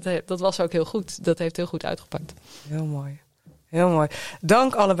dat was ook heel goed. Dat heeft heel goed uitgepakt. Heel mooi. Heel mooi.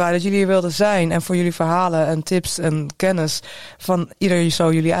 Dank allebei dat jullie hier wilden zijn en voor jullie verhalen en tips en kennis van ieder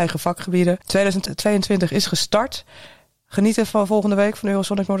zo jullie eigen vakgebieden. 2022 is gestart. Genieten van volgende week van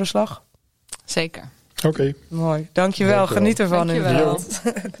Eurosonic Noorderslag. Zeker. Oké. Mooi. Dankjewel. Geniet ervan. Dankjewel.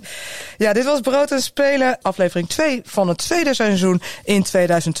 Ja, dit was Brood en Spelen, aflevering 2 van het tweede seizoen in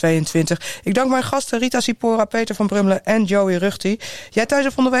 2022. Ik dank mijn gasten Rita Sipora, Peter van Brummelen en Joey Ruchti. Jij thuis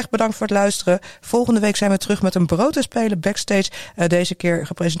of onderweg, bedankt voor het luisteren. Volgende week zijn we terug met een Brood en Spelen backstage. Deze keer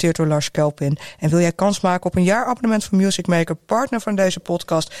gepresenteerd door Lars Kelpin. En wil jij kans maken op een jaarabonnement van Music Maker, partner van deze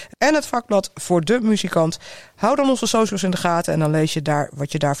podcast en het vakblad voor de muzikant? Hou dan onze socials in de gaten en dan lees je daar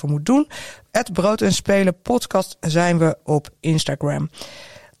wat je daarvoor moet doen. @Brood en Spelen podcast zijn we op Instagram.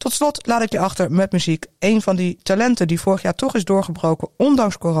 Tot slot laat ik je achter met muziek. Een van die talenten die vorig jaar toch is doorgebroken,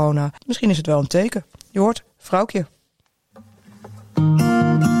 ondanks corona. Misschien is het wel een teken. Je hoort Vrouwtje.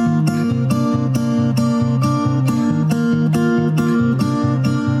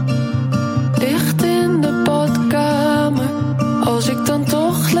 Licht in de badkamer, als ik dan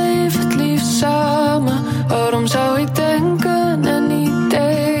toch leef het liefst samen. Waarom zou ik denken en niet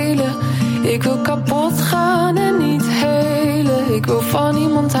delen? Ik wil kapot gaan en niet helen. Ik wil van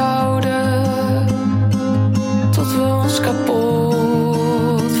iemand houden, tot we ons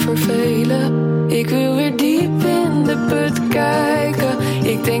kapot vervelen. Ik wil weer diep in de put kijken.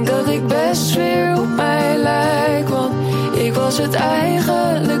 Ik denk dat ik best weer op mij lijk, want ik was het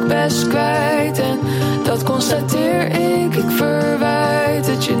eigenlijk best kwijt. En dat constateer ik verwijt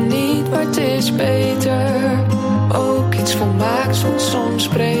het je niet, maar het is beter. Ook iets volmaakt, want soms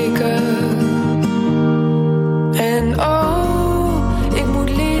spreek